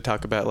of wanted to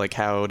talk about, like,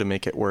 how to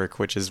make it work,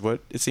 which is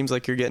what it seems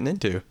like you're getting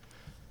into.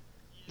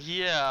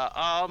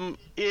 Yeah,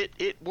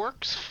 it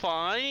works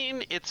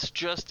fine. It's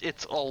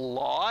a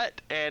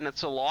lot, and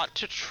it's a lot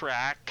to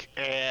track,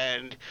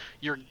 and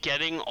you're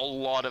getting a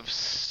lot of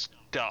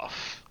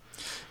stuff.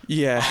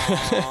 Yeah.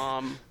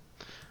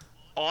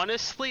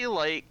 Honestly,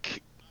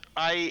 like,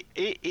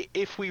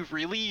 if we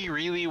really,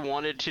 really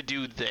wanted to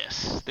do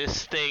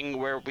this thing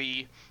where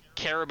we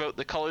care about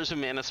the colors of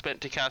mana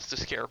spent to cast a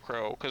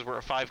Scarecrow, because we're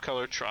a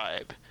 5-color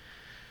tribe,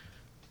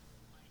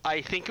 I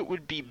think it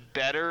would be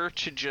better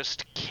to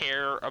just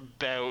care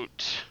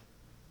about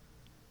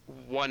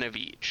one of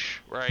each,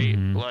 right?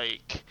 Mm-hmm.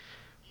 Like,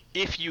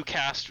 if you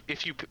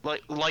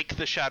like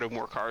the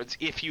Shadowmoor cards,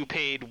 if you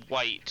paid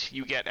white,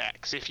 you get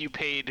X. If you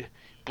paid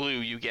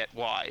blue, you get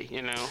Y,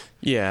 you know?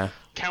 Yeah.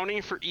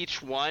 Counting for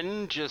each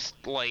one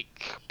just,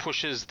 like,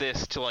 pushes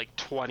this to, like,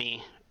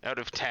 20 out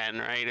of 10,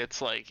 right?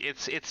 It's, like,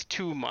 it's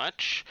too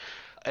much.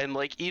 And,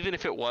 like, even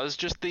if it was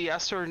just the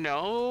yes or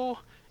no,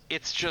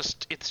 it's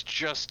just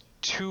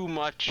too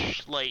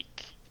much. Like,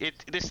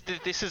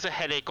 this is a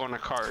headache on a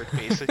card,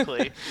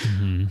 basically.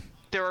 Mm-hmm.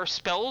 There are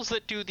spells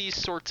that do these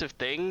sorts of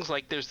things.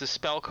 Like, there's the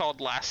spell called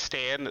Last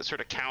Stand that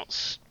sort of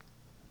counts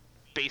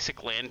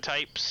basic land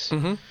types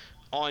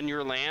on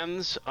your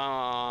lands.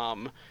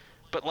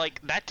 But, like,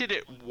 that did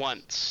it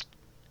once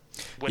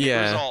when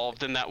it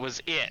resolved, and that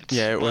was it.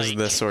 Yeah, it was like,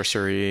 the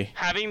sorcery.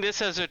 Having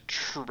this as a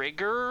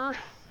trigger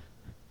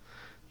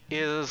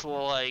is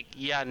like,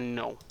 yeah,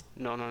 no.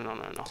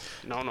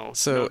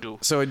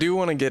 So I do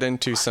want to get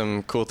into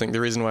some cool thing.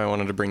 The reason why I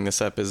wanted to bring this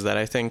up is that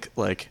I think,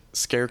 like,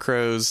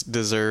 Scarecrows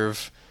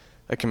deserve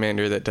a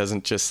commander that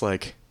doesn't just,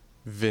 like,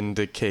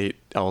 vindicate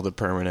all the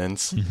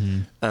permanents.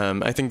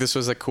 Mm-hmm. I think this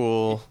was a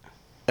cool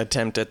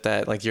attempt at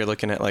that. Like, you're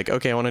looking at, like,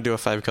 okay, I want to do a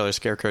 5-color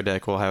Scarecrow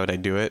deck. Well, how would I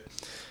do it?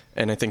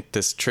 And I think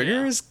this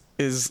trigger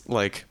is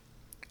like,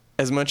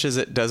 as much as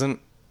it doesn't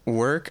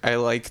work, I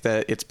like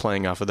that it's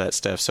playing off of that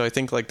stuff. So I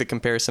think, like, the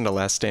comparison to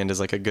Last Stand is,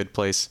 like, a good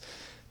place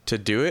to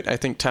do it. I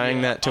think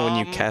tying that to when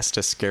you cast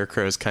a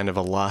Scarecrow is kind of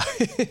a lot.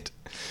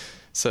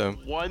 So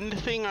one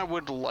thing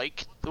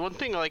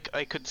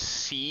I could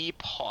see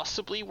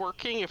possibly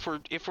working if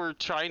we're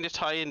trying to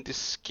tie into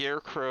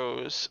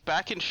Scarecrows.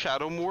 Back in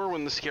Shadowmoor,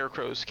 when the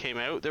Scarecrows came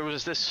out, there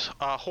was this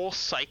whole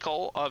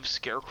cycle of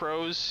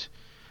Scarecrows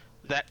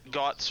that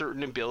got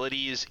certain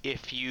abilities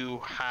if you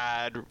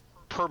had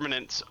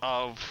permanents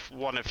of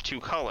one of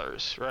 2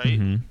 colors, right?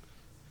 Mm-hmm.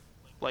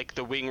 Like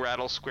the Wing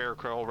Rattle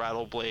Scarecrow,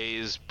 Rattle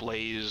Blaze,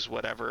 Blaze,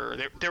 whatever.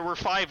 There were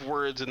 5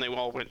 words and they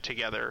all went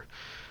together.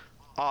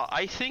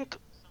 I think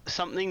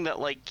something that,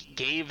 like,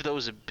 gave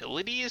those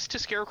abilities to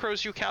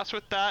Scarecrows you cast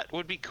with that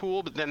would be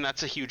cool, but then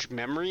that's a huge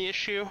memory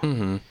issue.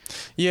 Mm-hmm.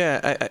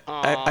 Yeah,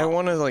 I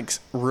want to, like,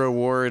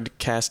 reward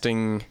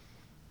casting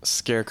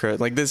Scarecrow.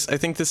 Like, this, I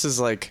think this is,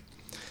 like,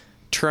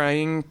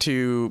 trying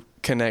to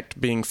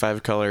connect being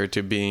 5-color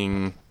to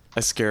being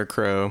a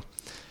Scarecrow,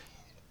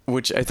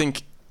 which I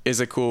think is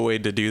a cool way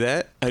to do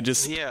that. I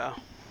just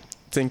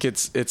think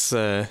it's this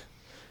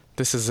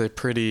is a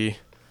pretty,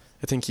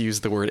 I think you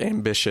used the word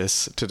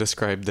ambitious to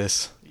describe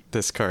this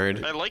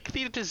card. I like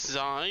the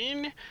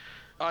design.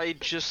 I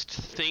just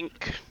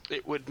think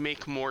it would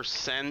make more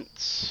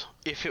sense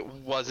if it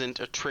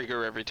wasn't a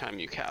trigger every time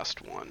you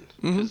cast one,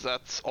 because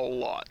that's a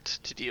lot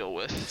to deal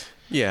with.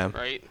 Yeah.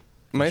 Right?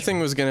 My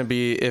thing was going to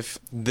be if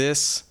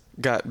this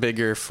got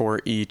bigger for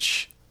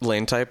each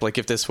land type. Like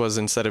if this was,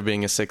 instead of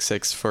being a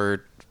 6/6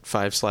 for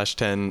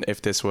 5/10,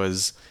 if this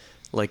was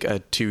like a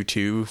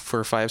 2/2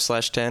 for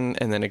 5/10,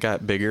 and then it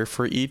got bigger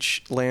for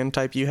each land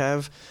type you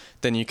have,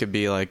 then you could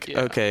be like,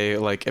 okay,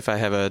 like if I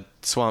have a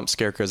swamp,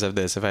 scarecrows have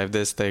this. If I have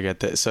this, they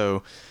get this.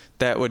 So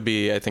that would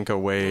be, I think, a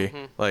way,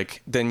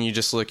 like, then you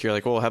just look, you're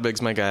like, well, how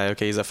big's my guy?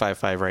 Okay, he's a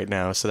 5/5 right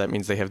now, so that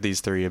means they have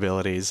these 3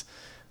 abilities.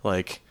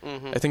 Like,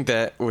 I think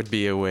that would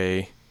be a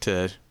way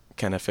to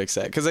kind of fix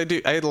that. Because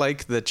I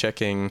like the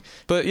checking,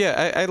 but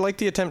yeah, I like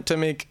the attempt to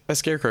make a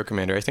Scarecrow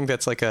commander. I think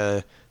that's like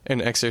an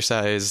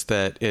exercise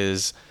that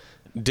is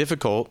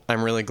difficult.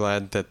 I'm really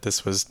glad that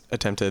this was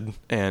attempted,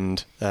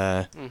 and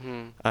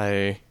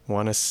I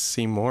want to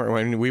see more.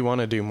 We want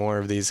to do more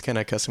of these kind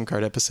of custom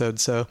card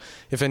episodes, so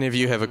if any of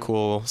you have a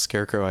cool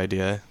Scarecrow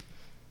idea.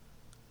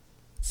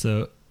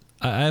 So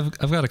I've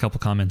got a couple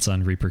comments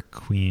on Reaper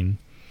Queen.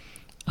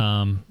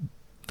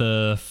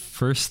 The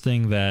first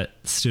thing that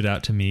stood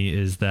out to me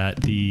is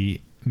that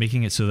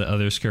making it so that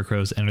other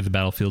Scarecrows enter the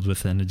battlefield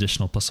with an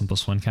additional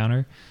 +1/+1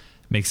 counter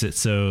makes it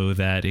so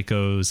that it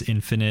goes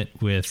infinite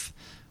with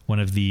one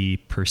of the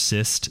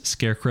persist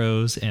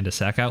Scarecrows and a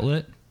sack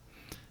outlet.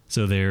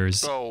 So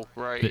there's there's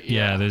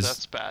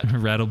that's bad.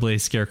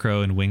 Rattleblaze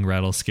Scarecrow and Wing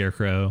Rattle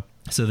Scarecrow.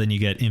 So then you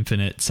get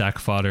infinite sack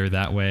fodder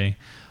that way.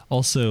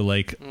 Also,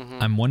 like,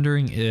 I'm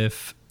wondering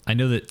if, I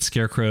know that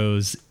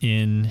Scarecrows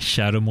in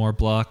Shadowmoor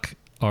block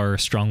are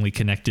strongly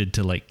connected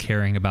to like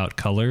caring about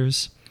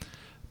colors,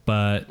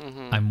 but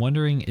I'm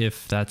wondering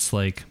if that's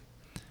like,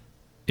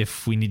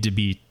 if we need to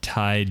be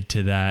tied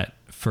to that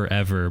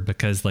forever,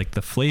 because like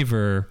the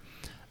flavor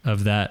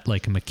of that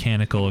like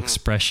mechanical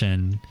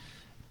expression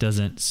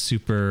doesn't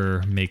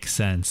super make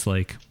sense.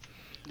 Like,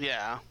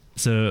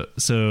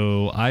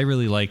 so I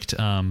really liked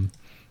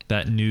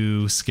that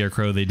new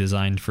Scarecrow they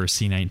designed for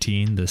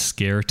C19, the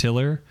Scare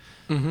Tiller,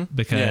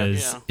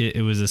 because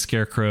it was a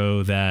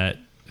Scarecrow that,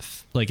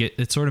 like,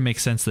 it sort of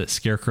makes sense that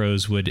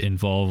Scarecrows would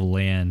involve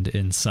land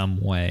in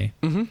some way.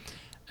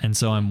 And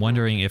so I'm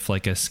wondering if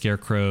like a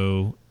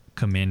Scarecrow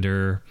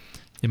commander,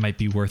 it might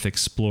be worth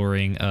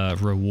exploring a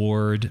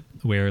reward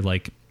where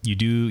like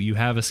you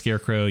have a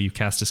Scarecrow, you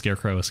cast a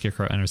Scarecrow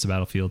enters the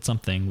battlefield,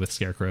 something with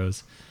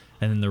Scarecrows,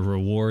 and then the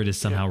reward is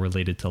somehow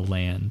related to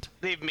land.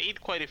 They've made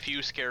quite a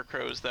few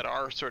Scarecrows that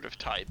are sort of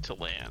tied to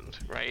land,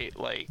 right?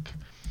 Like,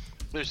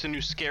 there's the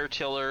new Scare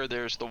Tiller,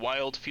 there's the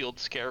Wildfield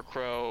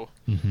Scarecrow.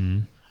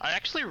 I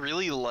actually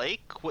really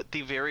like what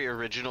the very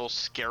original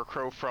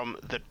Scarecrow from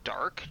the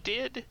Dark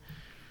did.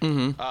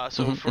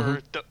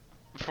 For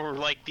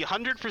like the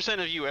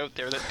 100% of you out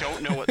there that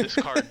don't know what this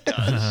card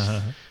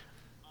does,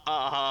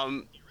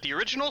 the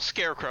original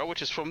Scarecrow,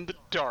 which is from the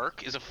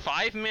Dark, is a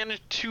 5-mana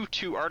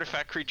 2/2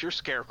 artifact creature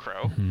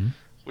Scarecrow,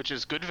 which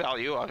is good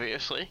value,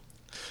 obviously.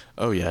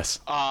 Oh, yes.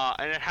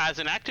 And it has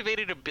an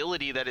activated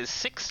ability that is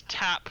 6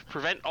 tap,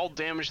 prevent all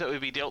damage that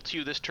would be dealt to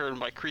you this turn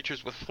by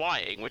creatures with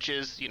flying, which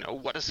is, you know,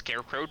 what a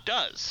Scarecrow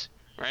does,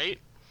 right?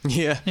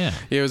 Yeah.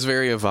 It was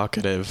very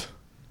evocative.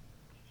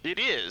 It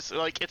is.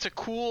 Like, it's a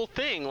cool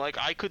thing. Like,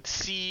 I could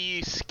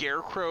see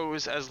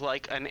Scarecrows as,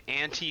 like, an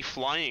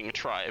anti-flying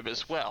tribe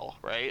as well,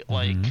 right?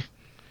 Like,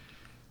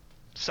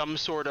 some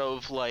sort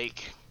of,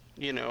 like,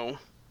 you know,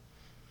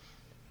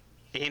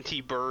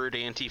 anti-bird,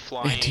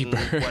 anti-flying,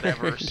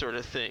 whatever sort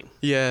of thing.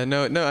 Yeah,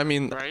 no, I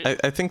mean, right?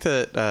 I think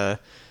that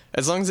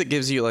as long as it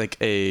gives you, like,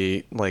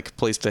 a, like,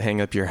 place to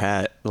hang up your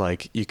hat,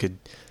 like, you could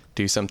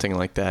do something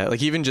like that.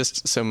 Like, even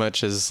just so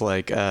much as,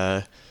 like,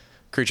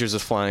 creatures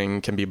with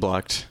flying can be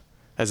blocked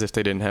as if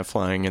they didn't have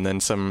flying, and then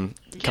some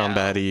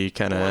combat-y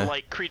kind of... Or,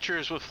 like,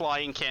 creatures with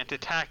flying can't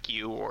attack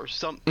you, or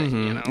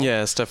something, you know?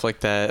 Yeah, stuff like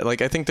that.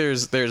 Like, I think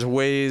there's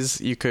ways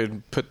you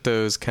could put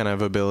those kind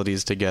of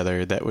abilities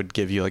together that would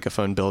give you, like, a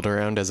fun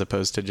build-around, as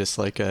opposed to just,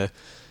 like,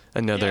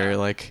 another,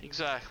 like...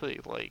 Exactly,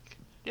 like...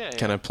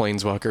 kind of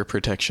Planeswalker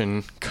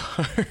protection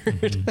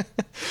card.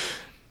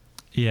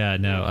 Yeah,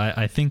 no,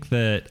 I think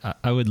that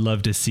I would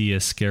love to see a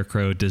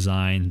Scarecrow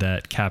design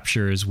that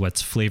captures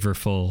what's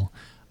flavorful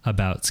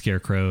about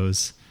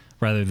Scarecrows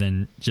rather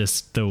than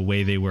just the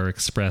way they were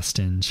expressed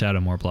in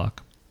Shadowmoor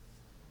block.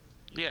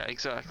 Yeah,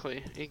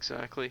 exactly.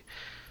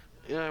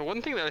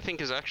 One thing that I think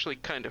is actually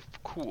kind of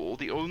cool,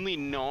 the only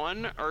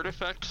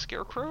non-artifact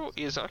Scarecrow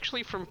is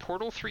actually from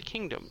Portal 3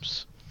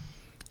 Kingdoms.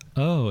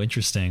 Oh,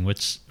 interesting.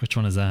 Which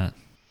one is that?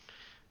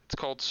 It's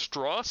called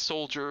Straw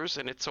Soldiers,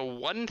 and it's a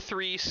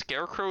 1/3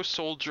 Scarecrow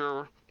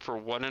Soldier for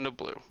 1 and a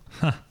blue.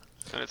 Huh.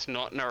 And it's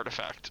not an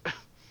artifact.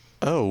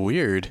 Oh,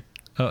 weird.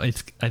 Oh, I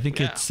think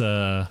it's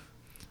I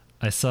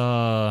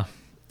saw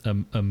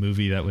a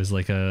movie that was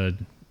like a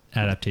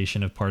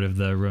adaptation of part of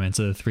the Romance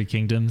of the Three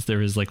Kingdoms. There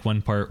was like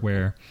one part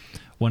where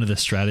one of the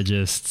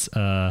strategists,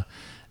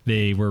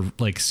 they were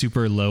like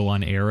super low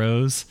on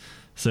arrows,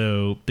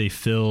 so they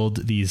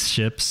filled these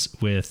ships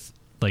with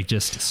like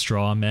just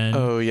straw men.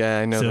 Oh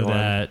yeah, I know. So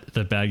that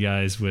the bad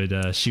guys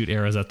would shoot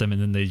arrows at them,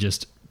 and then they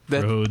just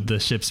rode the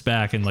ships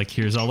back, and like,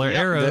 here's all our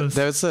arrows.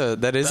 That's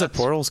a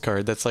Portals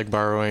card. That's like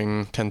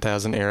borrowing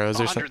 10,000 arrows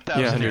or something.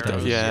 100,000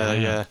 arrows.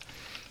 Yeah.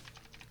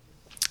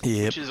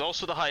 Yep. which is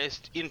also the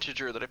highest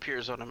integer that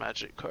appears on a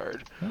Magic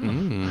card.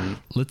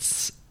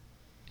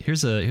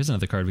 Here's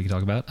another card we can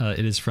talk about.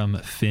 It is from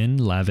Finn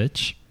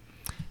Lavich.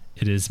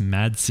 It is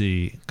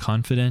Madsi,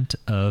 Confident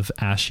of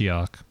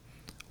Ashiok.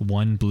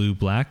 1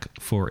 blue-black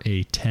for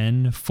a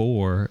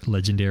 10/4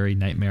 legendary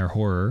Nightmare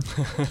Horror.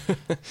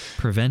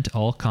 Prevent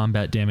all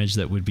combat damage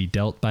that would be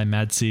dealt by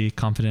Madsi,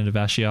 Confident of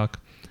Ashiok.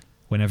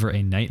 Whenever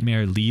a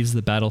nightmare leaves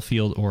the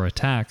battlefield or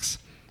attacks,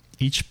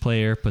 each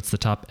player puts the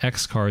top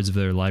X cards of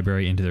their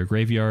library into their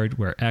graveyard,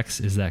 where X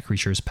is that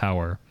creature's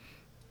power.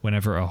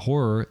 Whenever a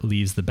horror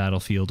leaves the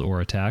battlefield or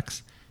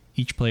attacks,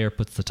 each player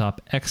puts the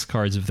top X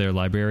cards of their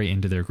library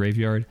into their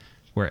graveyard,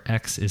 where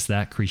X is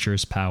that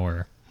creature's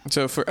power.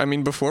 So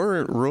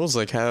before rules,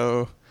 like,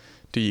 how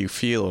do you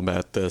feel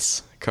about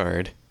this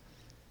card?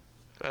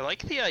 I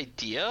like the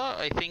idea.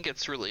 I think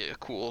it's really a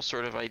cool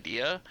sort of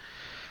idea.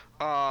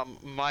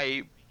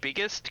 My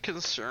biggest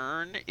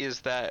concern is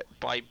that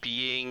by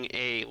being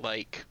a,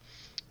 like,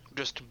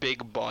 just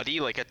big body,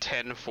 like a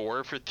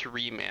 10/4 for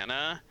 3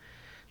 mana,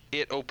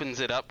 it opens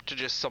it up to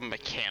just some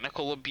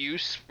mechanical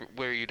abuse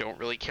where you don't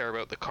really care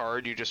about the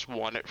card, you just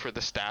want it for the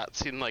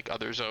stats in, like,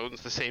 other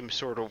zones, the same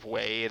sort of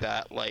way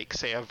that, like,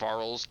 say a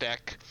Varl's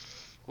deck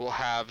will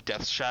have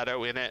Death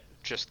Shadow in it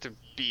just to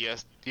be a,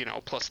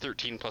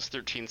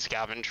 +13/+13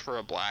 scavenge for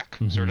a black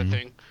sort of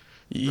thing.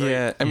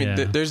 Yeah, Right? I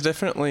mean, there's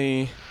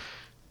definitely...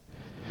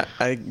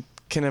 I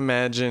can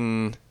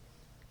imagine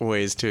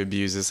ways to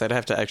abuse this. I'd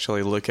have to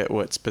actually look at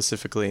what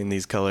specifically in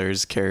these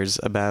colors cares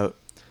about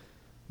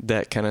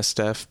that kind of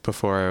stuff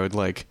before I would,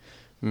 like,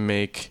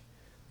 make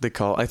the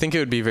call. I think it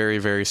would be very,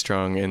 very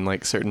strong in,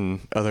 like,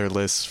 certain other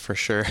lists for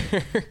sure.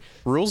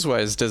 Rules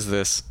wise, does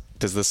this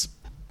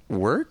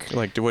work?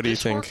 Like, what do you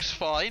think? This works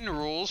fine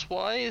rules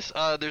wise.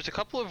 There's a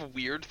couple of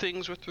weird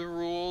things with the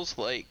rules,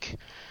 like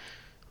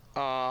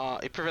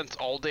it prevents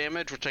all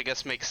damage, which I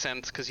guess makes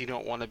sense because you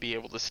don't want to be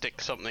able to stick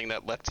something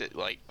that lets it,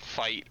 like,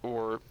 fight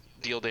or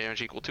deal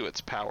damage equal to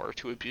its power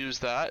to abuse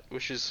that,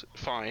 which is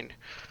fine.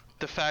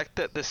 The fact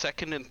that the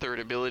second and third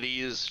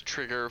abilities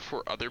trigger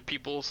for other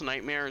people's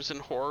nightmares and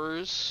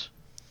horrors,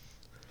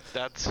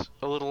 that's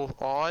a little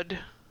odd,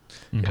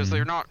 because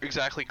they're not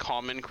exactly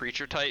common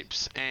creature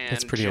types, and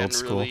it's pretty old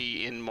school.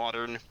 generally in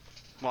modern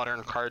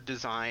card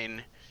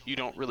design, you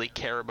don't really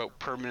care about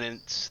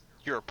permanence,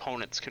 your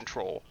opponent's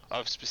control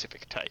of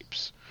specific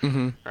types,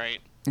 right?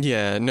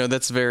 Yeah, no,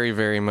 that's very,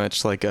 very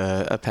much like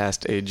a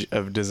past age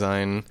of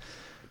design.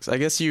 So I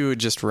guess you would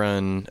just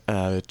run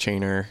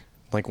Chainer,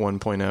 like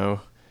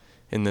 1.0.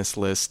 in this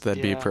list.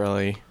 That'd be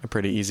probably a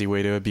pretty easy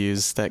way to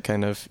abuse that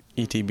kind of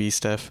ETB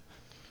stuff.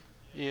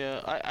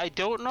 Yeah, I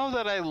don't know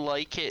that I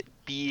like it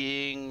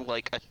being,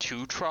 like, a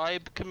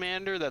 2-tribe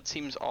commander. That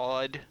seems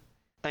odd.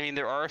 I mean,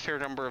 there are a fair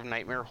number of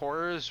Nightmare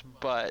Horrors,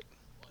 but,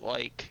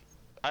 like,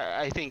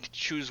 I think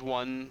choose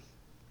one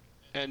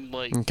and,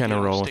 like, kind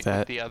of roll stick with that.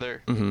 with the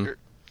other.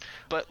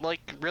 But,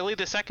 like, really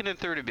the second and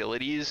third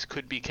abilities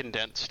could be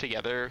condensed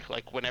together.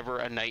 Like, whenever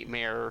a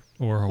nightmare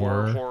Or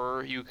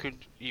horror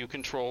you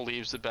control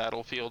leaves the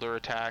battlefield or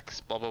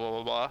attacks, blah blah blah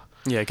blah blah.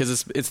 Yeah,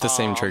 because it's the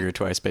same trigger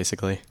twice,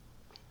 basically.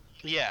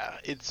 Yeah,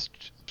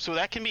 so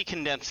that can be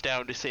condensed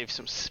down to save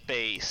some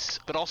space.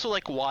 But also,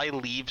 like, why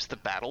leaves the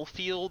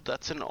battlefield?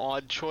 That's an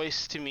odd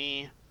choice to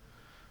me.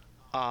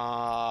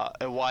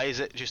 And why is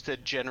it just a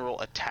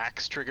general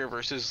attacks trigger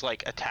versus,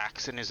 like,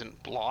 attacks and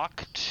isn't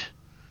blocked?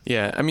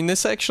 Yeah, I mean,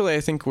 this actually,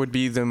 I think, would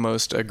be the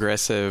most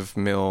aggressive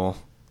mill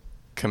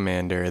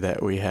commander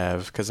that we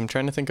have, because I'm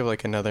trying to think of,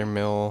 like, another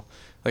mill.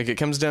 Like, it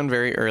comes down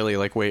very early,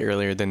 like, way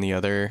earlier than the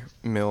other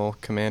mill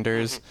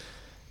commanders,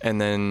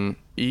 and then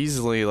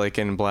easily, like,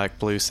 in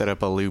black-blue, set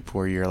up a loop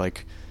where you're,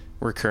 like,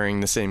 recurring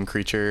the same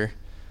creature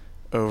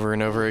over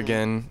and over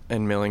again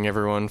and milling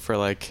everyone for,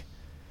 like,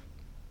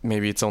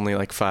 maybe it's only,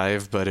 like,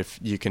 5, but if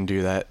you can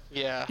do that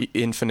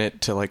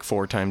infinite to, like,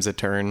 4 times a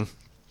turn,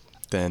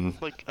 then...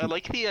 Like, I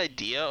like the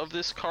idea of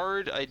this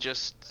card,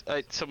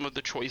 some of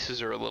the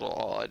choices are a little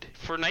odd.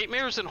 For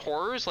Nightmares and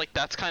Horrors, like,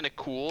 that's kind of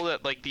cool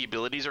that, like, the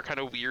abilities are kind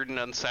of weird and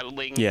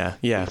unsettling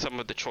in some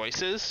of the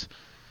choices.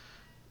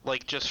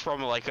 Like, just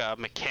from, like, a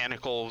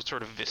mechanical,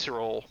 sort of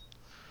visceral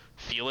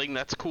feeling,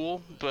 that's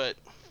cool, but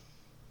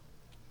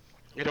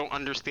I don't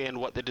understand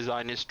what the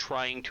design is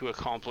trying to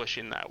accomplish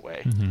in that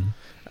way,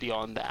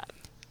 beyond that.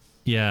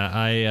 Yeah,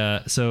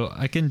 I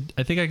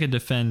think I can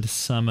defend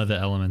some of the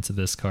elements of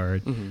this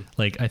card.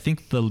 Like, I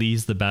think the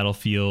leaves the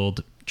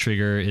battlefield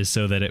trigger is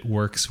so that it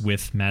works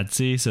with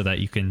Madsi, so that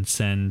you can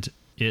send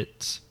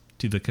it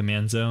to the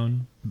command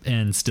zone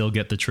and still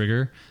get the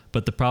trigger.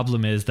 But the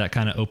problem is that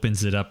kind of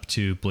opens it up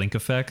to blink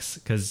effects,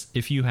 because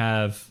if you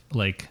have,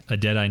 like, a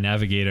Deadeye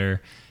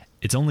Navigator,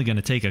 it's only going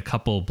to take a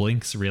couple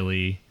blinks,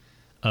 really,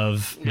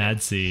 of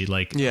Madsi.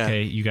 Like,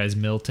 okay, you guys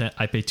mill 10,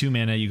 I pay 2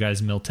 mana, you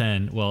guys mill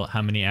 10. Well,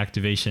 how many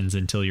activations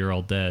until you're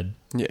all dead?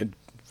 Yeah,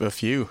 a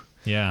few.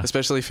 Yeah.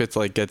 Especially if it's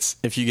like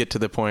if you get to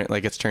the point,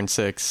 like, it's turn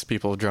 6,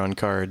 people have drawn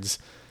cards,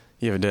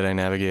 you have a Deadeye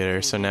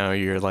Navigator, so now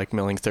you're, like,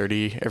 milling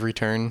 30 every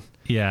turn.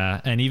 Yeah,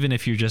 and even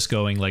if you're just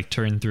going, like,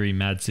 turn 3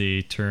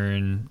 Madsi,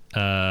 turn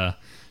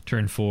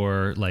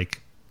 4,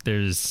 like,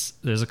 there's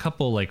a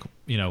couple like,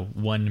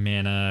 1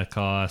 mana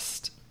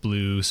cost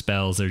blue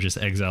spells that are just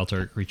exile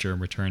target creature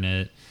and return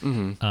it.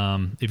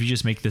 If you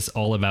just make this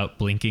all about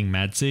blinking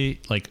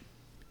Madsate, like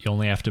you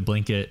only have to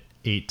blink it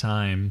 8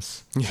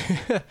 times.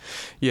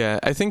 Yeah,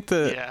 I think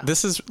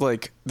this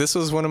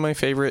was one of my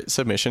favorite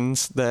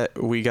submissions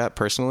that we got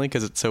personally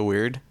because it's so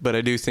weird, but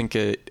I do think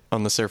it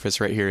on the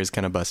surface right here is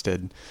kind of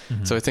busted.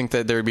 So I think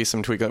that there would be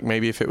some tweak, like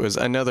maybe if it was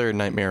another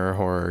Nightmare or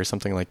Horror or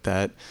something like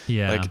that.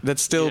 Yeah, like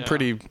that's still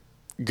pretty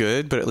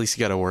good, but at least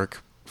you got to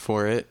work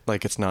for it.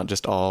 Like it's not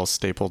just all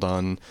stapled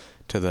on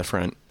to the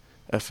front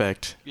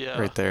effect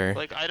right there.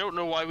 Like I don't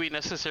know why we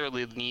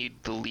necessarily need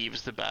the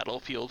leaves the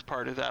battlefield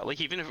part of that. Like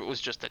even if it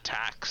was just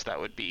attacks, that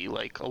would be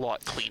like a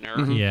lot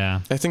cleaner.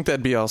 Yeah, I think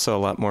that'd be also a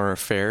lot more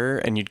fair,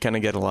 and you'd kind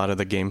of get a lot of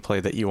the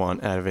gameplay that you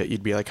want out of it.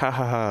 You'd be like, ha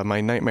ha ha,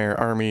 my Nightmare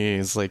army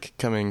is like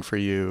coming for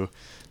you,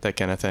 that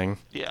kind of thing.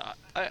 Yeah,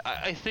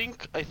 I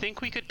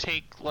think we could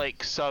take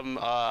like some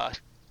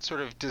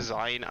sort of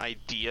design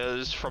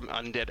ideas from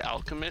Undead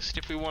Alchemist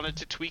if we wanted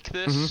to tweak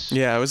this.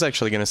 Yeah, I was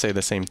actually going to say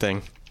the same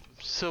thing.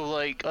 So,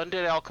 like,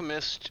 Undead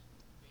Alchemist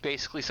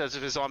basically says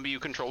if a zombie you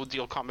control would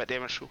deal combat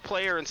damage to a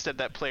player, instead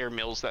that player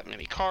mills that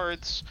many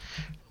cards.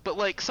 But,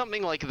 like,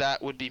 something like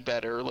that would be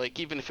better. Like,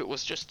 even if it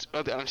was just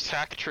an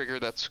attack trigger,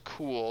 that's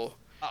cool.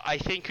 I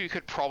think we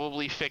could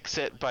probably fix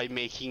it by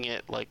making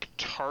it, like,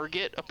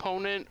 target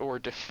opponent or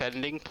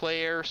defending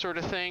player sort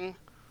of thing.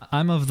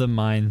 I'm of the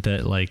mind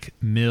that like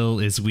mill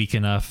is weak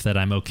enough that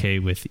I'm okay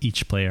with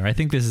each player. I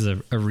think this is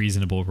a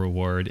reasonable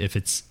reward if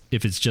it's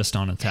just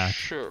on attack.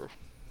 Sure.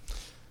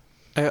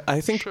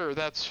 I think sure,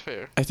 that's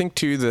fair. I think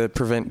too the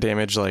prevent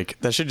damage, like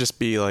that should just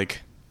be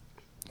like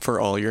for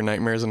all your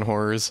Nightmares and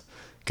Horrors,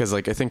 because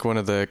like I think one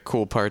of the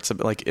cool parts of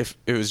like if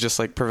it was just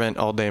like prevent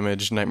all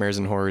damage Nightmares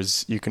and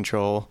Horrors you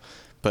control,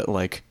 but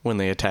like when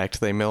they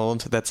attacked they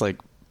milled, that's like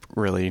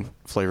really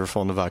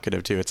flavorful and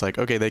evocative too. It's like,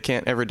 okay, they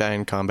can't ever die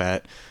in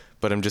combat,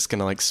 but I'm just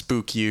gonna like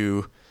spook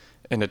you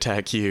and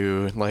attack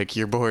you. Like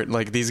your board,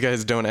 like these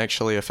guys don't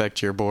actually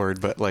affect your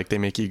board, but like they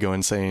make you go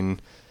insane.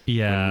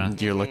 Yeah,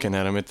 you're looking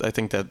at them. I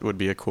think that would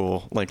be a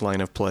cool like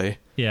line of play.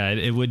 Yeah,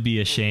 it would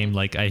be a shame.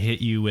 Like I hit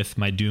you with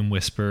my Doom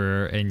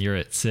Whisperer and you're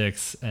at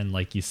 6, and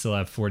like you still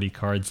have 40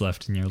 cards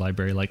left in your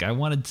library. Like I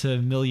wanted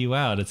to mill you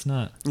out. It's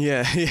not.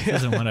 Yeah, It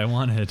isn't what I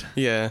wanted.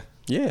 Yeah.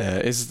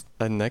 Is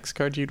a next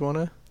card you'd want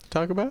to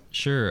talk about?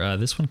 Sure.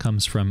 This one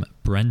comes from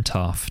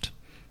Brentoft.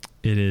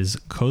 It is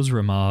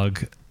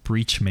Kozramog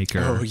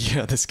Breachmaker. Oh,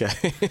 yeah, this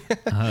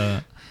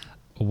guy.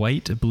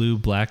 White, blue,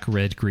 black,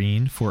 red,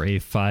 green for a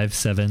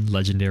 5/7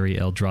 legendary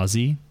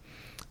Eldrazi.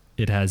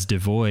 It has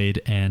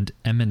Devoid and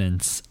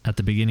Eminence. At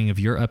the beginning of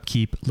your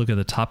upkeep, look at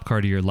the top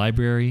card of your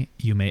library.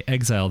 You may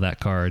exile that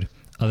card.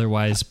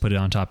 Otherwise, put it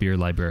on top of your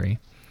library.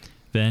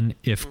 Then,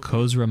 if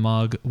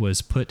Kozramog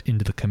was put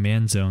into the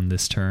command zone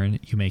this turn,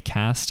 you may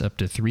cast up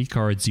to 3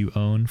 cards you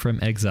own from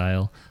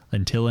exile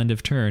until end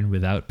of turn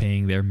without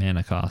paying their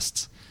mana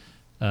costs.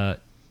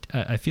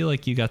 I feel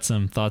like you got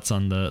some thoughts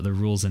on the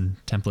rules and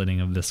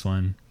templating of this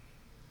one.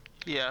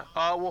 Yeah.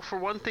 Well, for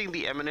one thing,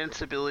 the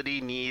Eminence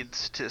ability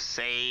needs to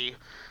say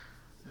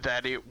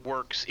that it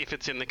works if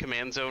it's in the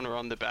command zone or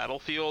on the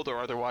battlefield, or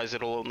otherwise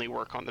it'll only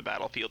work on the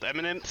battlefield.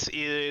 Eminence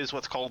is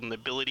what's called an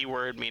ability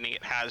word, meaning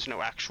it has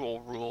no actual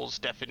rules,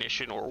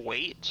 definition, or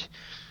weight.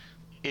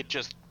 It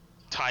just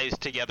ties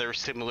together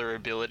similar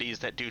abilities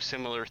that do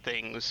similar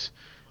things,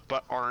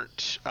 but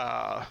aren't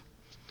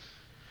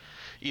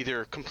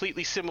either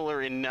completely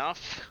similar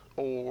enough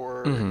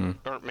or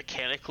aren't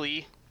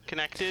mechanically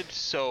connected.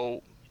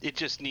 So it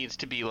just needs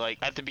to be like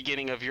at the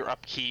beginning of your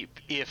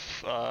upkeep,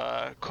 if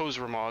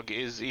Kozramog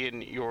is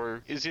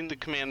in the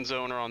command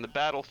zone or on the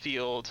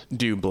battlefield,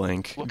 do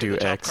blank, look do at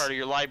the top X. card of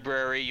your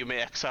library, you may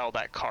exile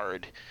that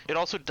card. It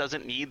also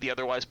doesn't need the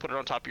otherwise put it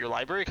on top of your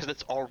library because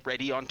it's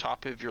already on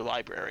top of your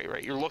library,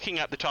 right? You're looking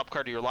at the top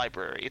card of your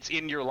library. It's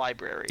in your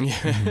library,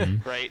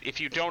 right?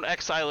 If you don't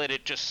exile it,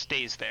 it just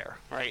stays there,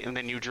 right? And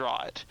then you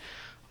draw it.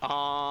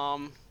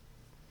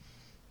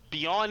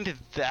 Beyond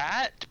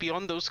that,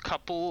 beyond those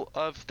couple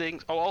of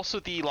things, also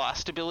the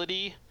last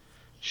ability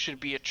should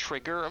be a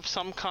trigger of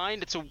some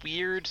kind. It's a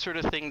weird sort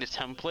of thing to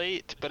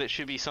template, but it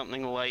should be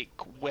something like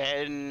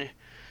when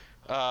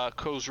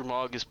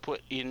Kozramog is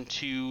put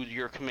into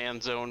your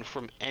command zone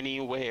from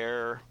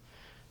anywhere,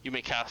 you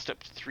may cast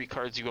up to 3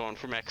 cards you own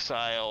from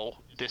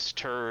exile this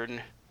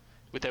turn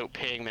without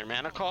paying their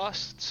mana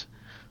costs.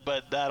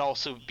 But that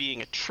also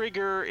being a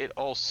trigger, it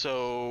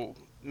also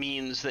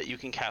means that you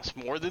can cast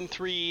more than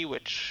 3,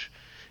 which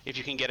if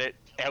you can get it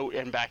out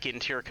and back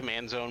into your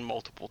command zone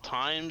multiple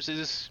times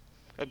is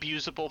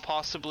abusable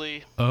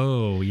possibly.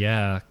 Oh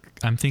yeah,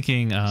 I'm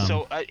thinking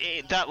so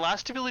that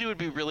last ability would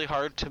be really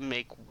hard to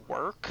make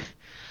work.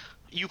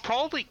 You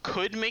probably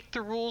could make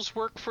the rules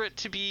work for it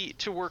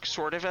to work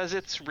sort of as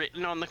it's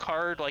written on the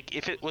card. Like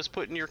if it was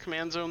put in your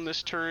command zone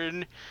this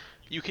turn,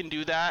 you can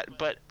do that,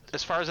 but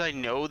as far as I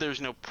know,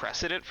 there's no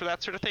precedent for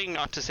that sort of thing.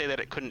 Not to say that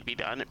it couldn't be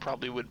done. It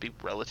probably would be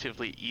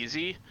relatively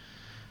easy.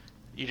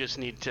 You just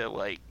need to,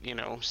 like,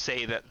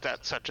 say that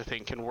such a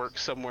thing can work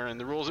somewhere in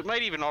the rules. It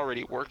might even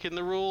already work in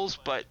the rules,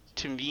 but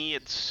to me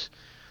it's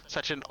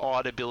such an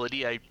odd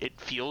ability. It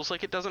feels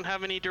like it doesn't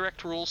have any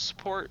direct rules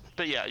support.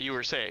 But yeah, you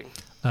were saying.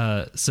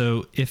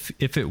 So if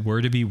it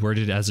were to be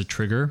worded as a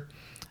trigger,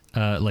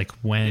 like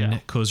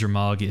when Khosrou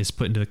Mog is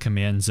put into the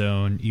command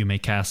zone, you may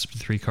cast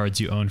 3 cards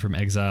you own from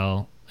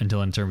exile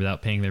until end turn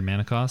without paying their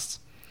mana costs.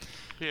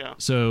 Yeah.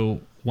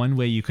 So one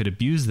way you could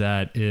abuse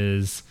that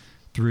is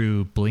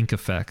through blink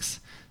effects.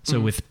 So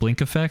with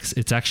blink effects,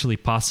 it's actually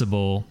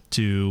possible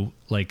to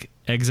like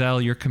exile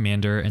your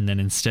commander, and then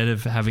instead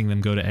of having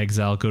them go to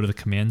exile, go to the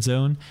command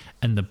zone,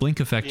 and the blink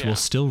effect will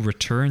still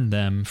return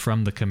them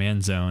from the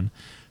command zone.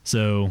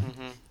 So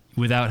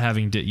without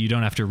having to, you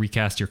don't have to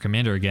recast your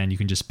commander again. You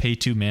can just pay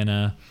 2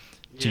 mana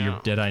to your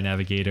Deadeye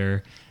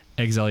Navigator,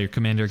 exile your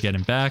commander, get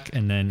him back,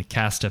 and then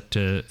cast up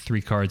to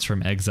 3 cards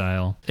from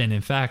exile. And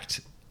in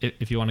fact,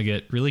 if you want to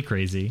get really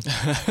crazy,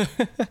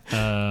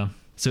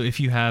 so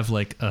if you have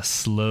like a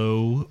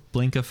slow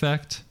blink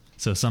effect,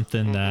 so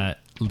something that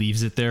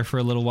leaves it there for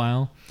a little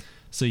while,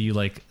 so you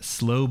like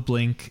slow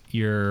blink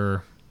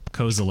your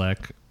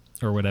Kozilek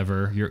or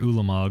whatever, your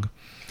Ulamog,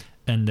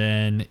 and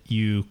then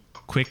you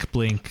quick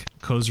blink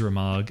Khosrou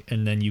Mog,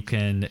 and then you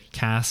can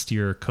cast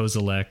your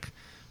Kozilek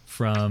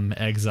from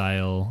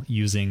exile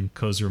using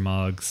Khosrou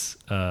Mog's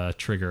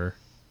trigger.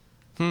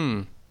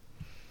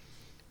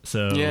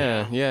 So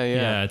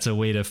yeah, it's a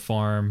way to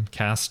farm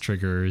cast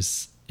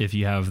triggers if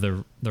you have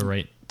the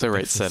right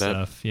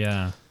setup. Stuff.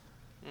 Yeah.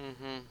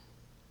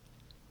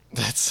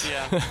 That's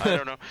I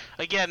don't know.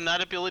 Again,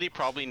 that ability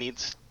probably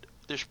needs.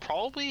 There's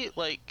probably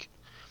like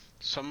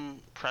some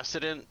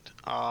precedent.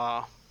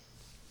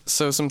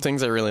 So some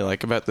things I really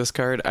like about this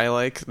card. I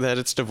like that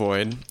it's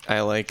devoid. I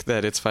like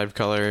that it's 5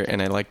 color,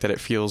 and I like that it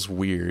feels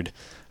weird.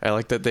 I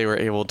like that they were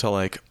able to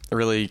like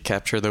really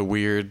capture the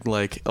weird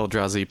like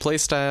Eldrazi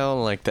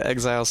playstyle, like the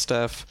exile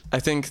stuff. I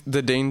think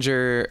the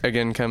danger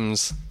again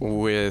comes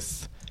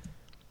with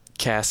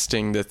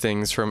casting the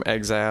things from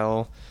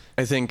exile.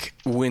 I think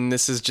when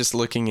this is just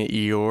looking at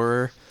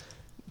your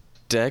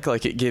deck,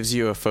 like it gives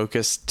you a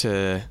focus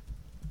to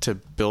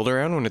build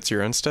around when it's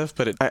your own stuff,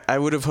 but I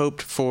would have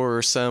hoped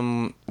for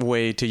some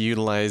way to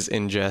utilize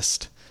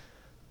ingest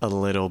a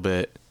little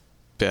bit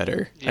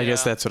better. I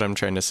guess that's what I'm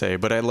trying to say.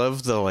 But I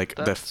love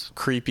the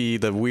creepy,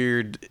 the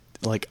weird,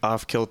 like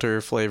off-kilter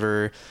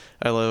flavor.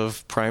 I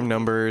love prime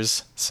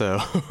numbers,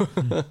 so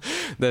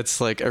that's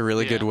like a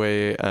really good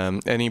way.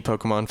 Any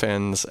Pokemon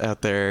fans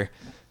out there,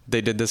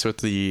 they did this with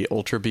the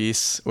Ultra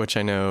Beasts, which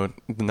I know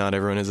not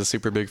everyone is a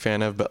super big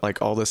fan of, but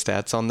like all the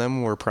stats on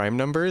them were prime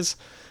numbers.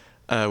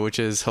 Which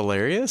is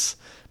hilarious,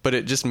 but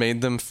it just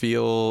made them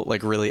feel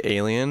like really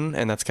alien,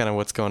 and that's kind of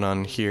what's going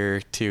on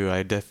here too.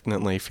 I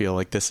definitely feel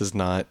like this is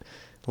not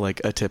like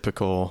a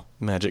typical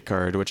Magic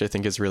card, which I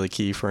think is really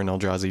key for an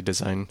Eldrazi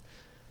design.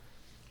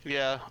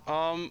 Yeah,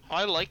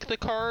 I like the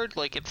card,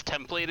 like it's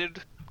templated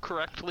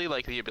correctly,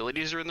 like the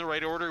abilities are in the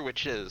right order,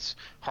 which is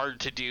hard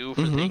to do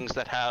for things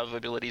that have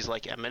abilities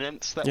like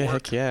Eminence that work.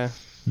 Heck yeah.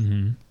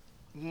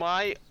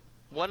 My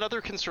one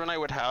other concern I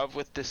would have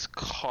with this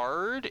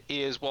card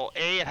is, well,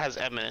 it has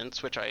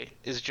Eminence, which I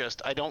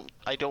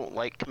don't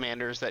like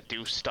commanders that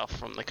do stuff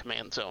from the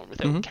command zone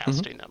without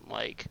casting them.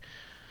 Like,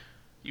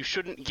 you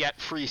shouldn't get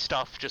free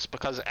stuff just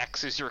because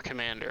X is your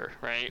commander,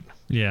 right?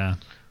 Yeah.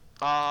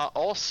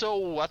 Also,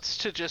 what's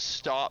to just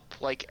stop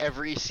like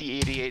every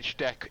C80H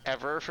deck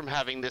ever from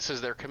having this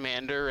as their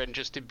commander and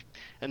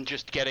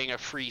just getting a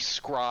free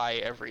scry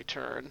every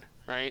turn?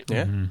 Right?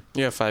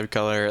 Yeah, 5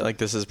 color. Like,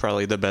 this is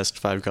probably the best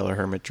 5 color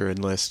Hermit Druid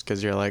list,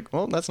 because you're like,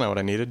 well, that's not what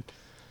I needed.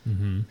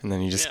 And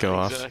then you just go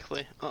off.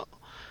 Exactly. I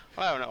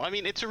don't know. I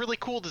mean, it's a really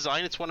cool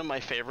design. It's one of my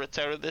favorites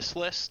out of this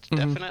list,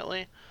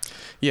 definitely.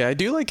 Yeah, I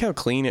do like how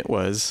clean it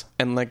was.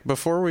 And, like,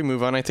 before we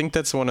move on, I think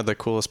that's one of the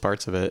coolest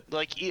parts of it.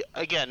 Like,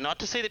 again, not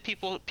to say that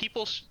people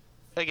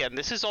again,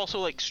 this is also,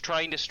 like,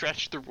 trying to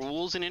stretch the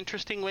rules in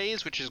interesting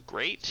ways, which is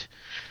great.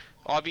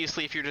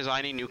 Obviously, if you're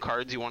designing new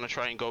cards, you want to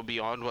try and go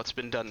beyond what's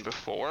been done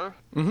before.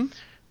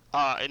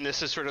 And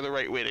this is sort of the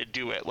right way to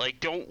do it. Like,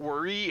 don't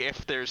worry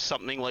if there's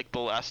something like the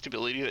last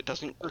ability that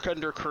doesn't work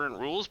under current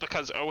rules,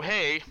 because, oh,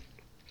 hey,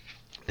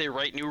 they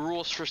write new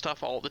rules for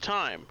stuff all the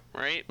time,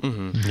 right?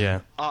 Yeah.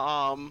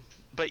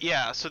 But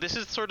yeah, so this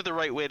is sort of the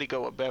right way to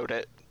go about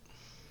it,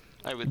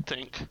 I would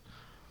think.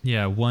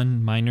 Yeah,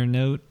 one minor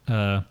note.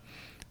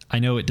 I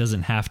know it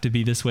doesn't have to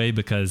be this way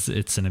because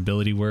it's an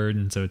ability word,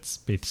 and so it's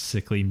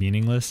basically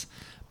meaningless.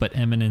 But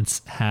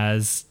Eminence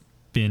has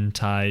been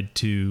tied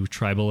to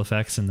tribal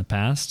effects in the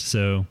past,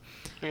 so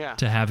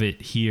to have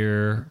it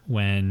here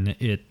when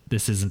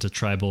this isn't a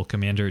tribal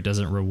commander, it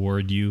doesn't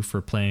reward you for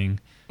playing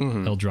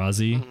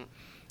Eldrazi.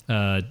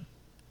 I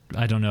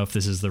don't know if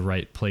this is the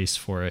right place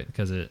for it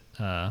because it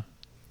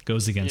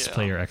goes against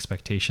player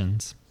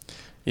expectations.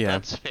 Yeah,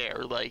 that's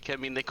fair. Like, I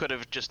mean, they could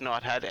have just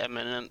not had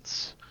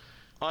Eminence.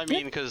 I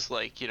mean, because,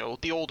 like, you know,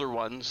 the older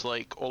ones,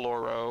 like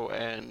Oloro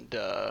and...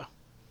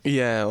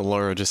 Yeah,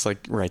 Oloro just,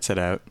 like, writes it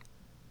out.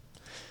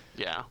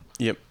 Yeah.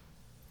 Yep.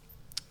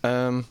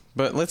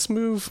 But let's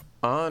move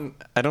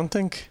I don't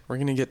think we're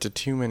going to get to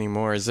too many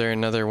more. Is there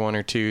another one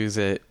or two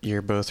that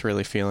you're both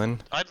really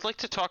feeling? I'd like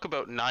to talk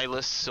about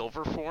Nihilus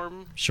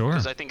Silverform. Sure.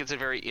 Because I think it's a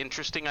very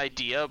interesting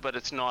idea, but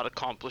it's not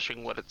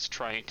accomplishing what it's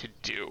trying to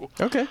do.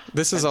 Okay.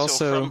 This is and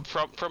also...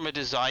 So from a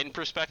design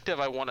perspective,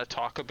 I want to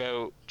talk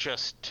about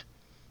just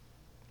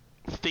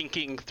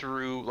thinking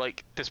through,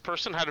 like, this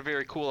person had a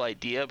very cool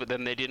idea, but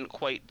then they didn't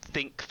quite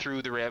think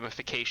through the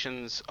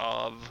ramifications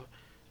of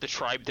the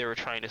tribe they were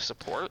trying to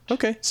support.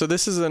 Okay, so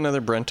this is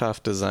another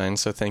Brentoff design,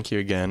 so thank you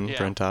again,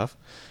 Brentoff.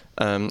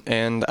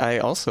 And I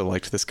also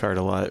liked this card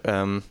a lot.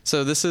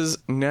 So this is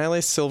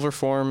Nihilus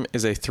Silverform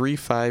is a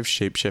 3/5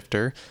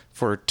 shapeshifter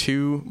for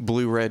 2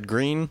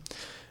 blue-red-green.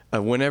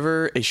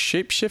 Whenever a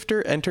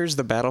shapeshifter enters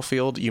the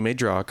battlefield, you may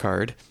draw a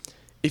card.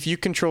 If you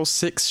control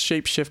 6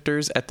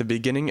 shapeshifters at the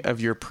beginning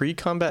of your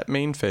pre-combat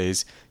main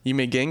phase, you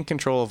may gain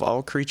control of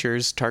all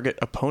creatures target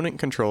opponent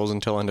controls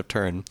until end of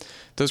turn.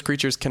 Those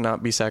creatures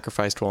cannot be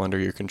sacrificed while under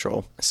your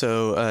control.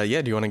 So, do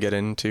you want to get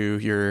into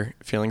your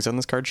feelings on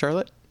this card,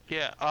 Charlotte?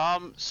 Yeah,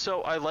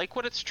 so I like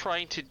what it's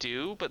trying to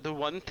do, but the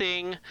one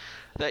thing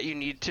that you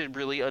need to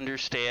really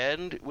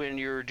understand when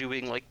you're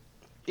doing, like,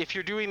 if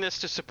you're doing this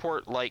to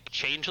support, like,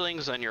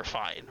 changelings, then you're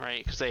fine,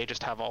 right? Because they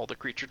just have all the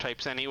creature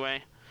types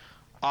anyway.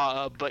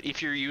 But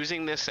if you're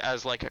using this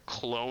as like a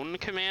clone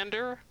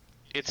commander,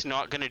 it's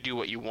not going to do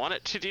what you want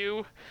it to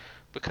do,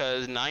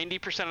 because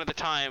 90% of the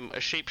time a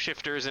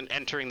shapeshifter isn't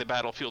entering the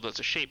battlefield as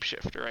a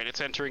shapeshifter, right? It's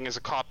entering as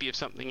a copy of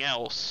something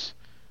else,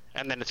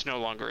 and then it's no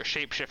longer a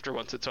shapeshifter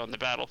once it's on the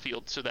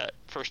battlefield, so that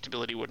first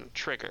ability wouldn't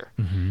trigger.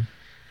 Mm-hmm.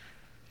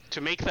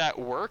 To make that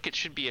work, it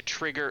should be a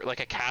trigger, like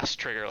a cast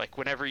trigger, like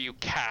whenever you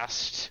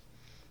cast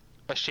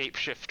a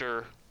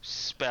shapeshifter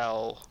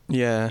spell,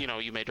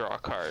 you may draw a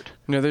card.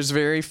 No, there's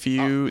very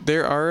few.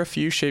 There are a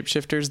few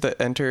shapeshifters that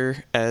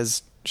enter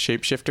as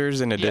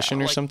shapeshifters in addition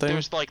or something.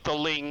 There's like the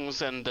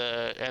lings and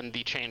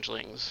the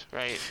changelings,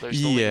 right? There's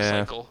the ling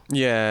cycle.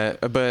 Yeah,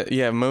 but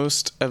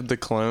most of the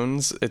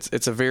clones,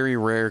 it's a very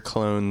rare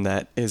clone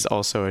that is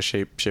also a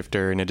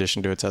shapeshifter in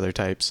addition to its other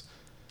types.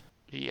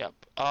 Yep.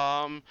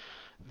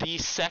 The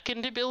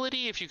second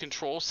ability, if you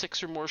control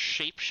 6 or more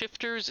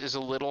shapeshifters, is a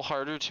little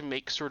harder to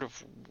make sort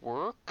of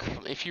work.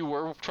 If you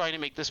were trying to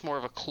make this more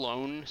of a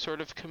clone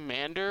sort of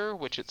commander,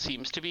 which it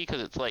seems to be,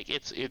 because it's like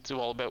it's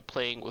all about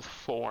playing with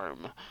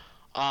form.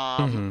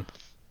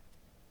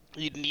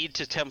 You'd need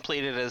to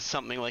template it as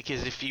something like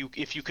if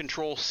you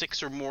control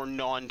 6 or more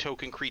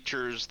non-token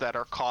creatures that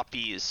are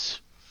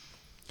copies.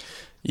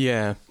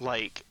 Yeah.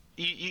 Like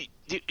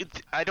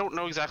I don't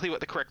know exactly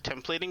what the correct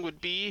templating would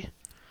be.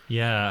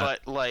 Yeah,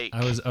 but like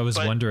I was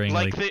wondering,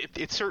 like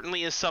it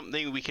certainly is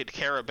something we could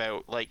care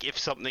about. Like if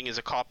something is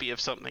a copy of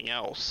something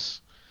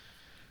else.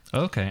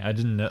 Okay, I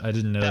didn't know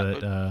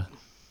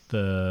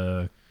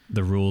that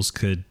the rules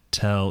could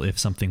tell if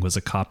something was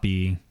a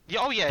copy.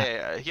 Oh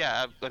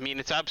yeah. I mean,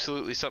 it's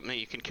absolutely something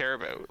you can care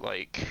about.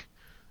 Like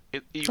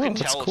you can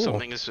tell if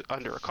something is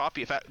under a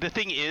copy. The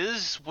thing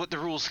is, what the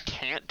rules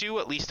can't do,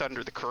 at least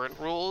under the current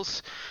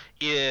rules,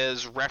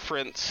 is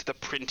reference the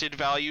printed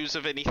values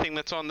of anything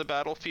that's on the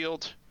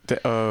battlefield.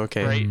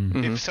 Okay. Right?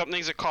 Mm-hmm. If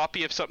something's a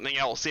copy of something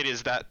else, it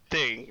is that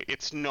thing.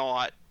 It's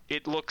not...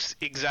 It looks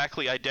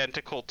exactly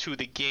identical to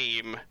the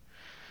game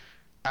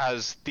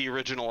as the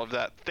original of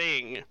that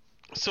thing.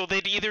 So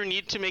they'd either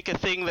need to make a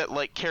thing that,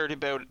 like, cared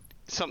about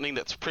something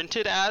that's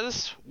printed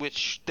as,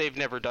 which they've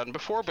never done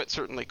before, but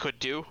certainly could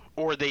do,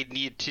 or they'd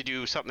need to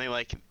do something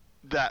like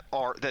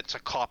that's a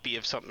copy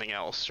of something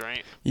else,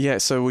 right? Yeah,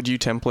 so would you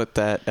template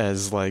that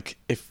as, like,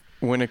 if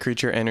when a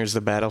creature enters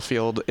the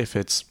battlefield, if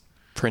its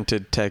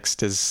printed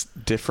text is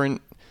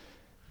different,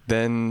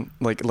 then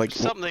like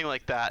something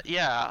like that,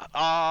 yeah.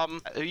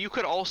 You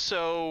could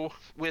also,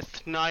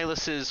 with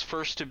Nihilus's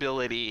first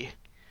ability,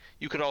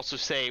 you could also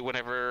say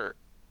whenever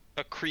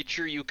a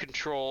creature you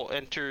control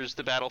enters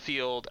the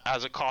battlefield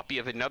as a copy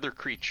of another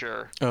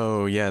creature.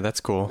 Oh, yeah,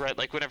 that's cool. Right,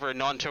 like whenever a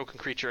non-token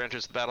creature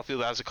enters the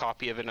battlefield as a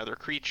copy of another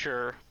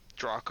creature,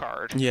 draw a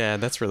card. Yeah,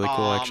 that's really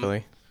cool,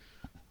 actually.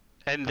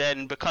 And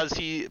then because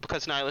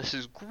Nihilus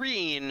is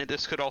green,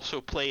 this could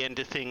also play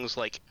into things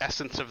like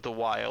Essence of the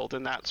Wild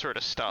and that sort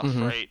of stuff,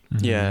 right?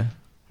 Mm-hmm. Yeah.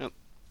 Yep.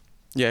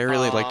 Yeah, I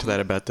really liked that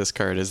about this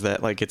card, is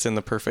that, like, it's in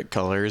the perfect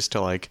colors to,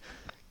 like,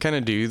 kind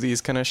of do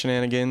these kind of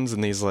shenanigans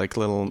and these, like,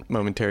 little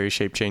momentary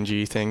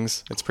shape-changey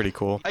things. It's pretty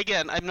cool.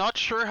 Again, I'm not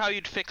sure how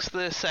you'd fix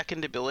the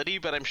second ability,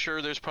 but I'm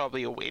sure there's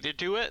probably a way to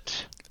do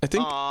it. I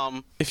think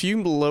if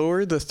you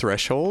lower the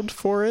threshold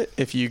for it,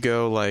 if you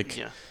go, like...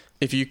 Yeah.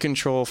 If you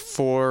control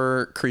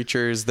 4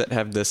 creatures that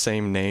have the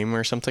same name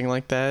or something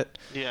like that,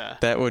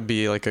 that would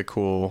be like a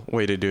cool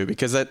way to do it,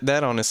 because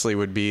that honestly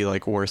would be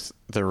like worth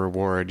the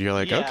reward. You're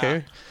like,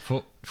 okay.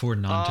 For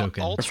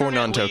non-token. For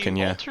non-token,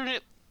 yeah.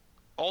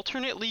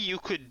 Alternately, you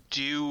could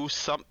do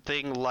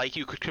something like,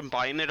 you could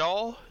combine it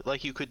all.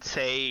 Like you could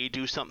say,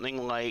 do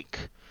something like,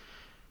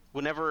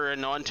 whenever a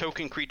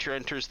non-token creature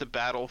enters the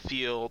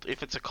battlefield,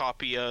 if it's a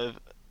copy of,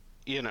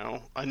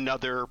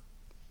 another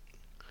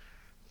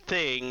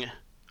thing...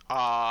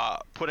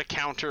 put a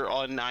counter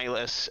on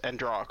Nihilus and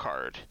draw a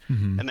card,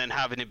 and then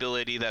have an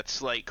ability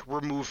that's like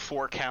remove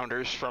 4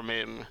 counters from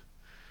him,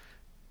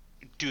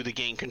 do the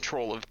gain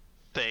control of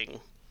thing,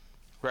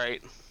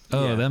 right?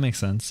 Oh, Yeah. that makes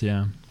sense.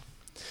 Yeah.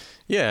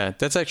 Yeah,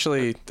 that's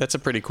a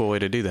pretty cool way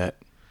to do that.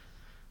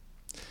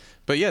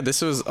 But yeah,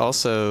 this was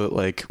also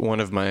like one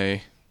of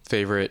my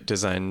favorite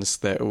designs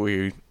that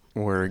we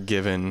were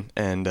given,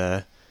 and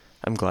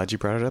I'm glad you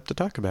brought it up to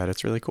talk about.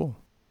 It's really cool.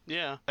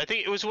 Yeah, I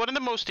think it was one of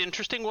the most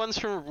interesting ones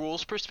from a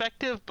rules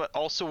perspective, but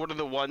also one of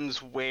the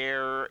ones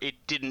where it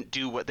didn't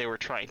do what they were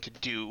trying to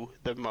do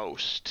the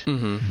most,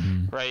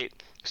 right?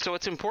 So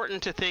it's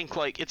important to think,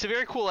 like, it's a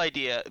very cool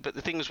idea, but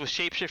the thing is with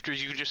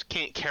shapeshifters, you just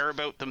can't care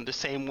about them the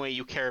same way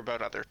you care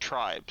about other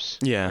tribes.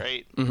 Yeah.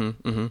 Right?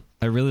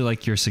 I really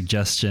like your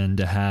suggestion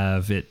to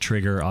have it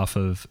trigger off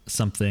of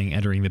something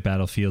entering the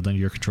battlefield under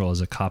your control as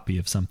a copy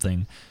of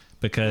something,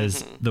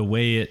 because the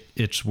way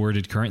it's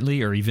worded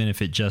currently, or even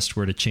if it just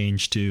were to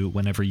change to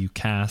whenever you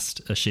cast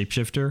a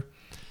shapeshifter,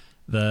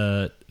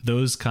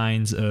 those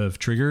kinds of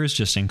triggers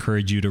just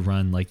encourage you to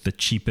run like the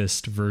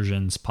cheapest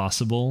versions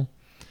possible,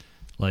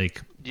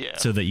 like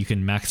so that you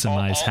can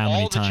maximize how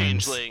many times. All the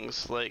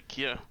changelings, like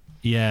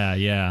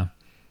Yeah.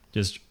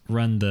 Just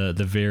run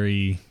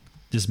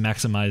just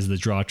maximize the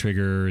draw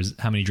triggers,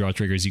 how many draw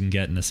triggers you can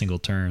get in a single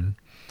turn.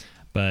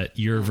 But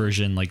your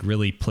version like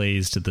really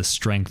plays to the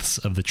strengths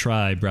of the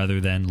tribe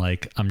rather than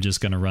like, I'm just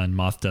going to run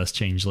Moth Dust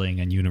Changeling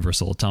and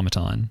Universal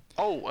Automaton.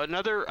 Oh,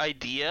 another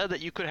idea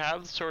that you could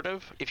have, sort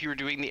of, if you were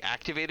doing the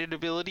activated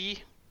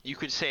ability, you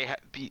could say,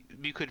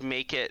 you could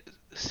make it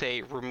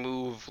say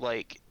remove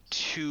like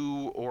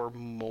 2 or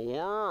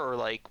more, or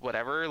like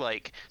whatever,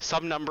 like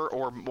some number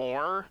or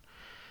more.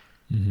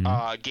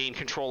 Gain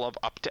control of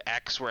up to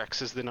X, where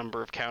X is the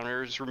number of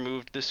counters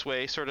removed this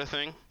way, sort of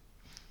thing.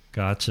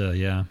 Gotcha,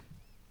 yeah.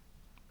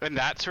 And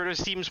that sort of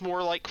seems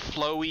more like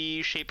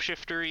flowy,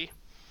 shapeshiftery,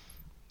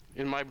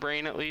 in my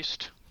brain at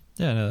least.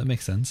 Yeah, no, that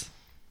makes sense.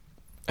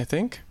 I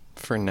think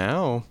for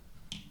now,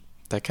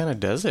 that kind of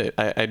does it.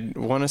 I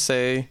want to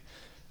say,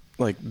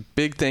 like,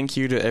 big thank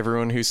you to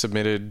everyone who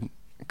submitted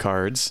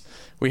cards.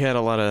 We had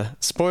a lot of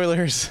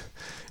spoilers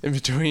in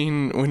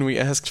between when we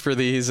asked for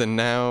these and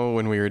now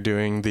when we were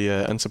doing the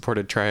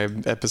Unsupported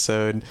Tribe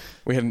episode.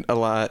 We had a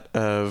lot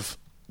of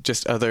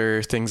just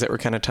other things that were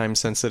kind of time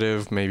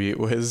sensitive. Maybe it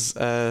was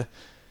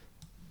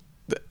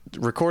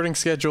recording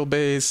schedule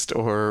based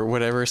or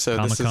whatever. So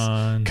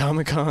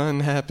Comic-Con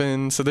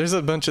happened. So there's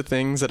a bunch of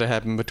things that have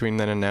happened between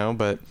then and now,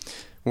 but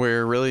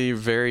we're really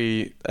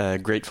very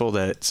grateful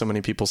that so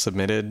many people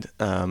submitted.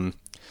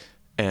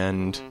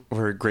 And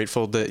we're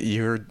grateful that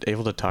you were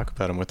able to talk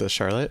about them with us,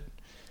 Charlotte.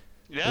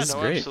 Yeah, no,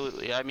 great.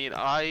 Absolutely. I mean,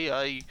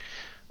 I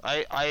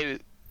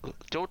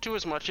don't do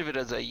as much of it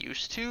as I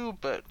used to,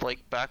 but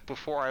like back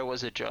before I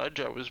was a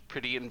judge, I was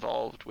pretty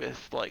involved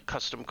with like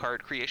custom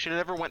card creation. I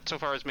never went so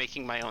far as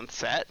making my own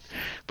set,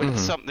 but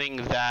it's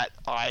something that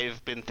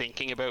I've been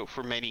thinking about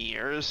for many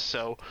years,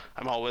 so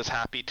I'm always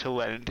happy to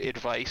lend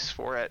advice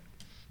for it,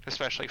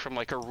 especially from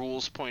like a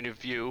rules point of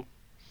view.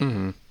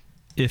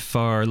 If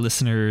our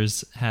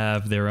listeners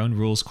have their own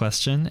rules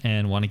question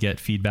and want to get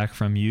feedback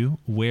from you,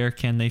 where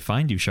can they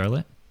find you,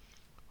 Charlotte?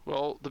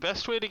 Well, the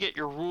best way to get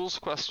your rules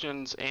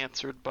questions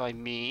answered by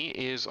me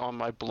is on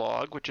my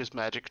blog, which is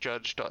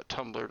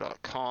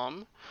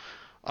magicjudge.tumblr.com.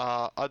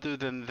 Other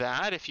than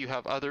that, if you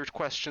have other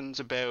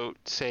questions about,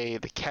 say,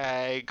 the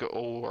CAG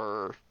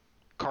or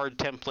card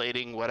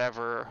templating,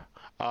 whatever,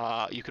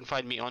 you can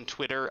find me on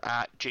Twitter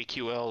at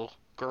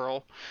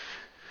JQLGirl.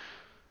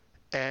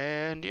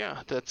 And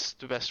yeah, that's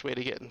the best way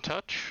to get in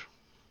touch.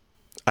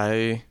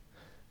 I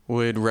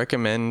would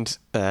recommend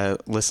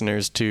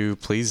listeners to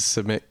please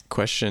submit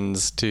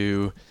questions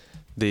to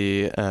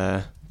the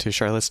to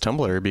Charlotte's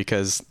Tumblr,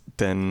 because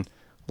then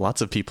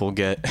lots of people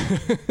get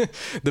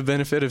the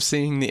benefit of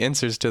seeing the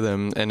answers to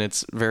them, and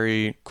it's a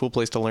very cool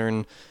place to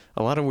learn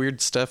a lot of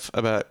weird stuff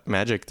about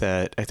Magic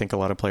that I think a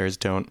lot of players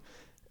don't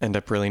end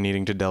up really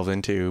needing to delve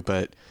into,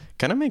 but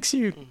kind of makes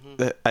you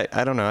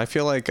I don't know, I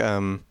feel like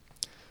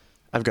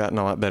I've gotten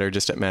a lot better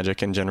just at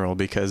Magic in general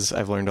because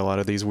I've learned a lot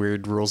of these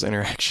weird rules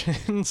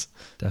interactions.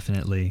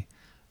 Definitely.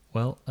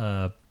 Well,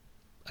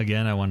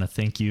 again, I want to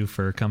thank you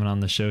for coming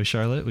on the show,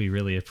 Charlotte. We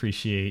really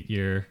appreciate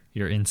your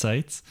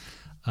insights.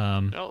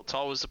 No, it's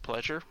always a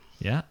pleasure.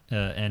 Yeah,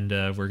 and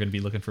we're going to be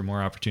looking for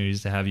more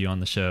opportunities to have you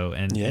on the show.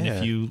 And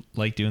if you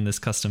like doing this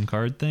custom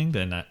card thing,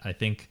 then I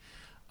think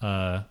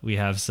we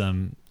have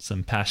some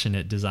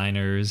passionate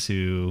designers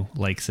who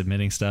like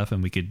submitting stuff,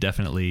 and we could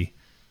definitely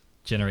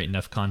generate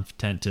enough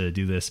content to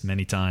do this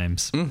many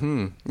times.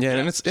 Yeah,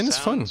 and it's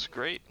fun. It's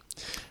great.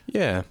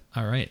 Yeah.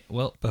 All right.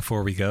 Well,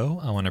 before we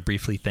go, I want to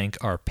briefly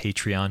thank our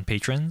Patreon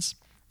patrons.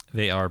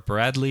 They are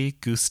Bradley,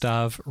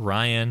 Gustav,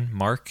 Ryan,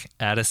 Mark,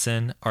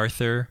 Addison,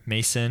 Arthur,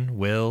 Mason,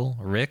 Will,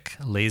 Rick,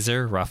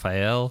 Laser,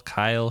 Raphael,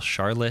 Kyle,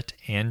 Charlotte,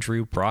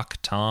 Andrew, Brock,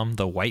 Tom,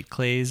 the White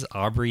Clays,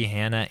 Aubrey,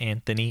 Hannah,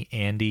 Anthony,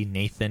 Andy,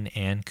 Nathan,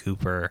 and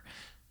Cooper.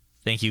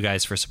 Thank you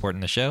guys for supporting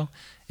the show.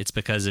 It's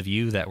because of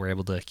you that we're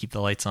able to keep the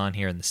lights on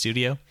here in the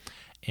studio.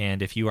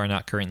 And if you are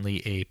not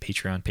currently a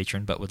Patreon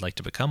patron but would like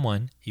to become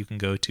one, you can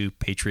go to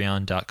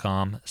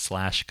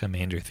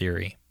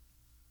patreon.com/commandertheory.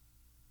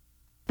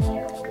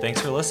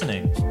 Thanks for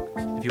listening.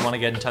 If you want to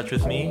get in touch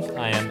with me,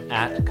 I am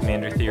at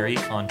Commander Theory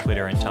on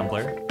Twitter and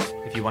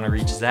Tumblr. If you want to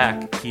reach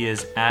Zach, he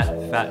is at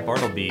Fat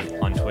Bartleby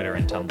on Twitter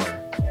and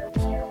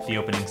Tumblr. The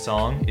opening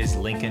song is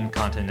Lincoln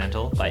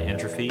Continental by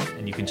Entropy,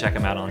 and you can check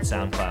him out on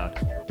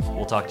SoundCloud.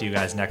 We'll talk to you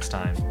guys next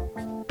time.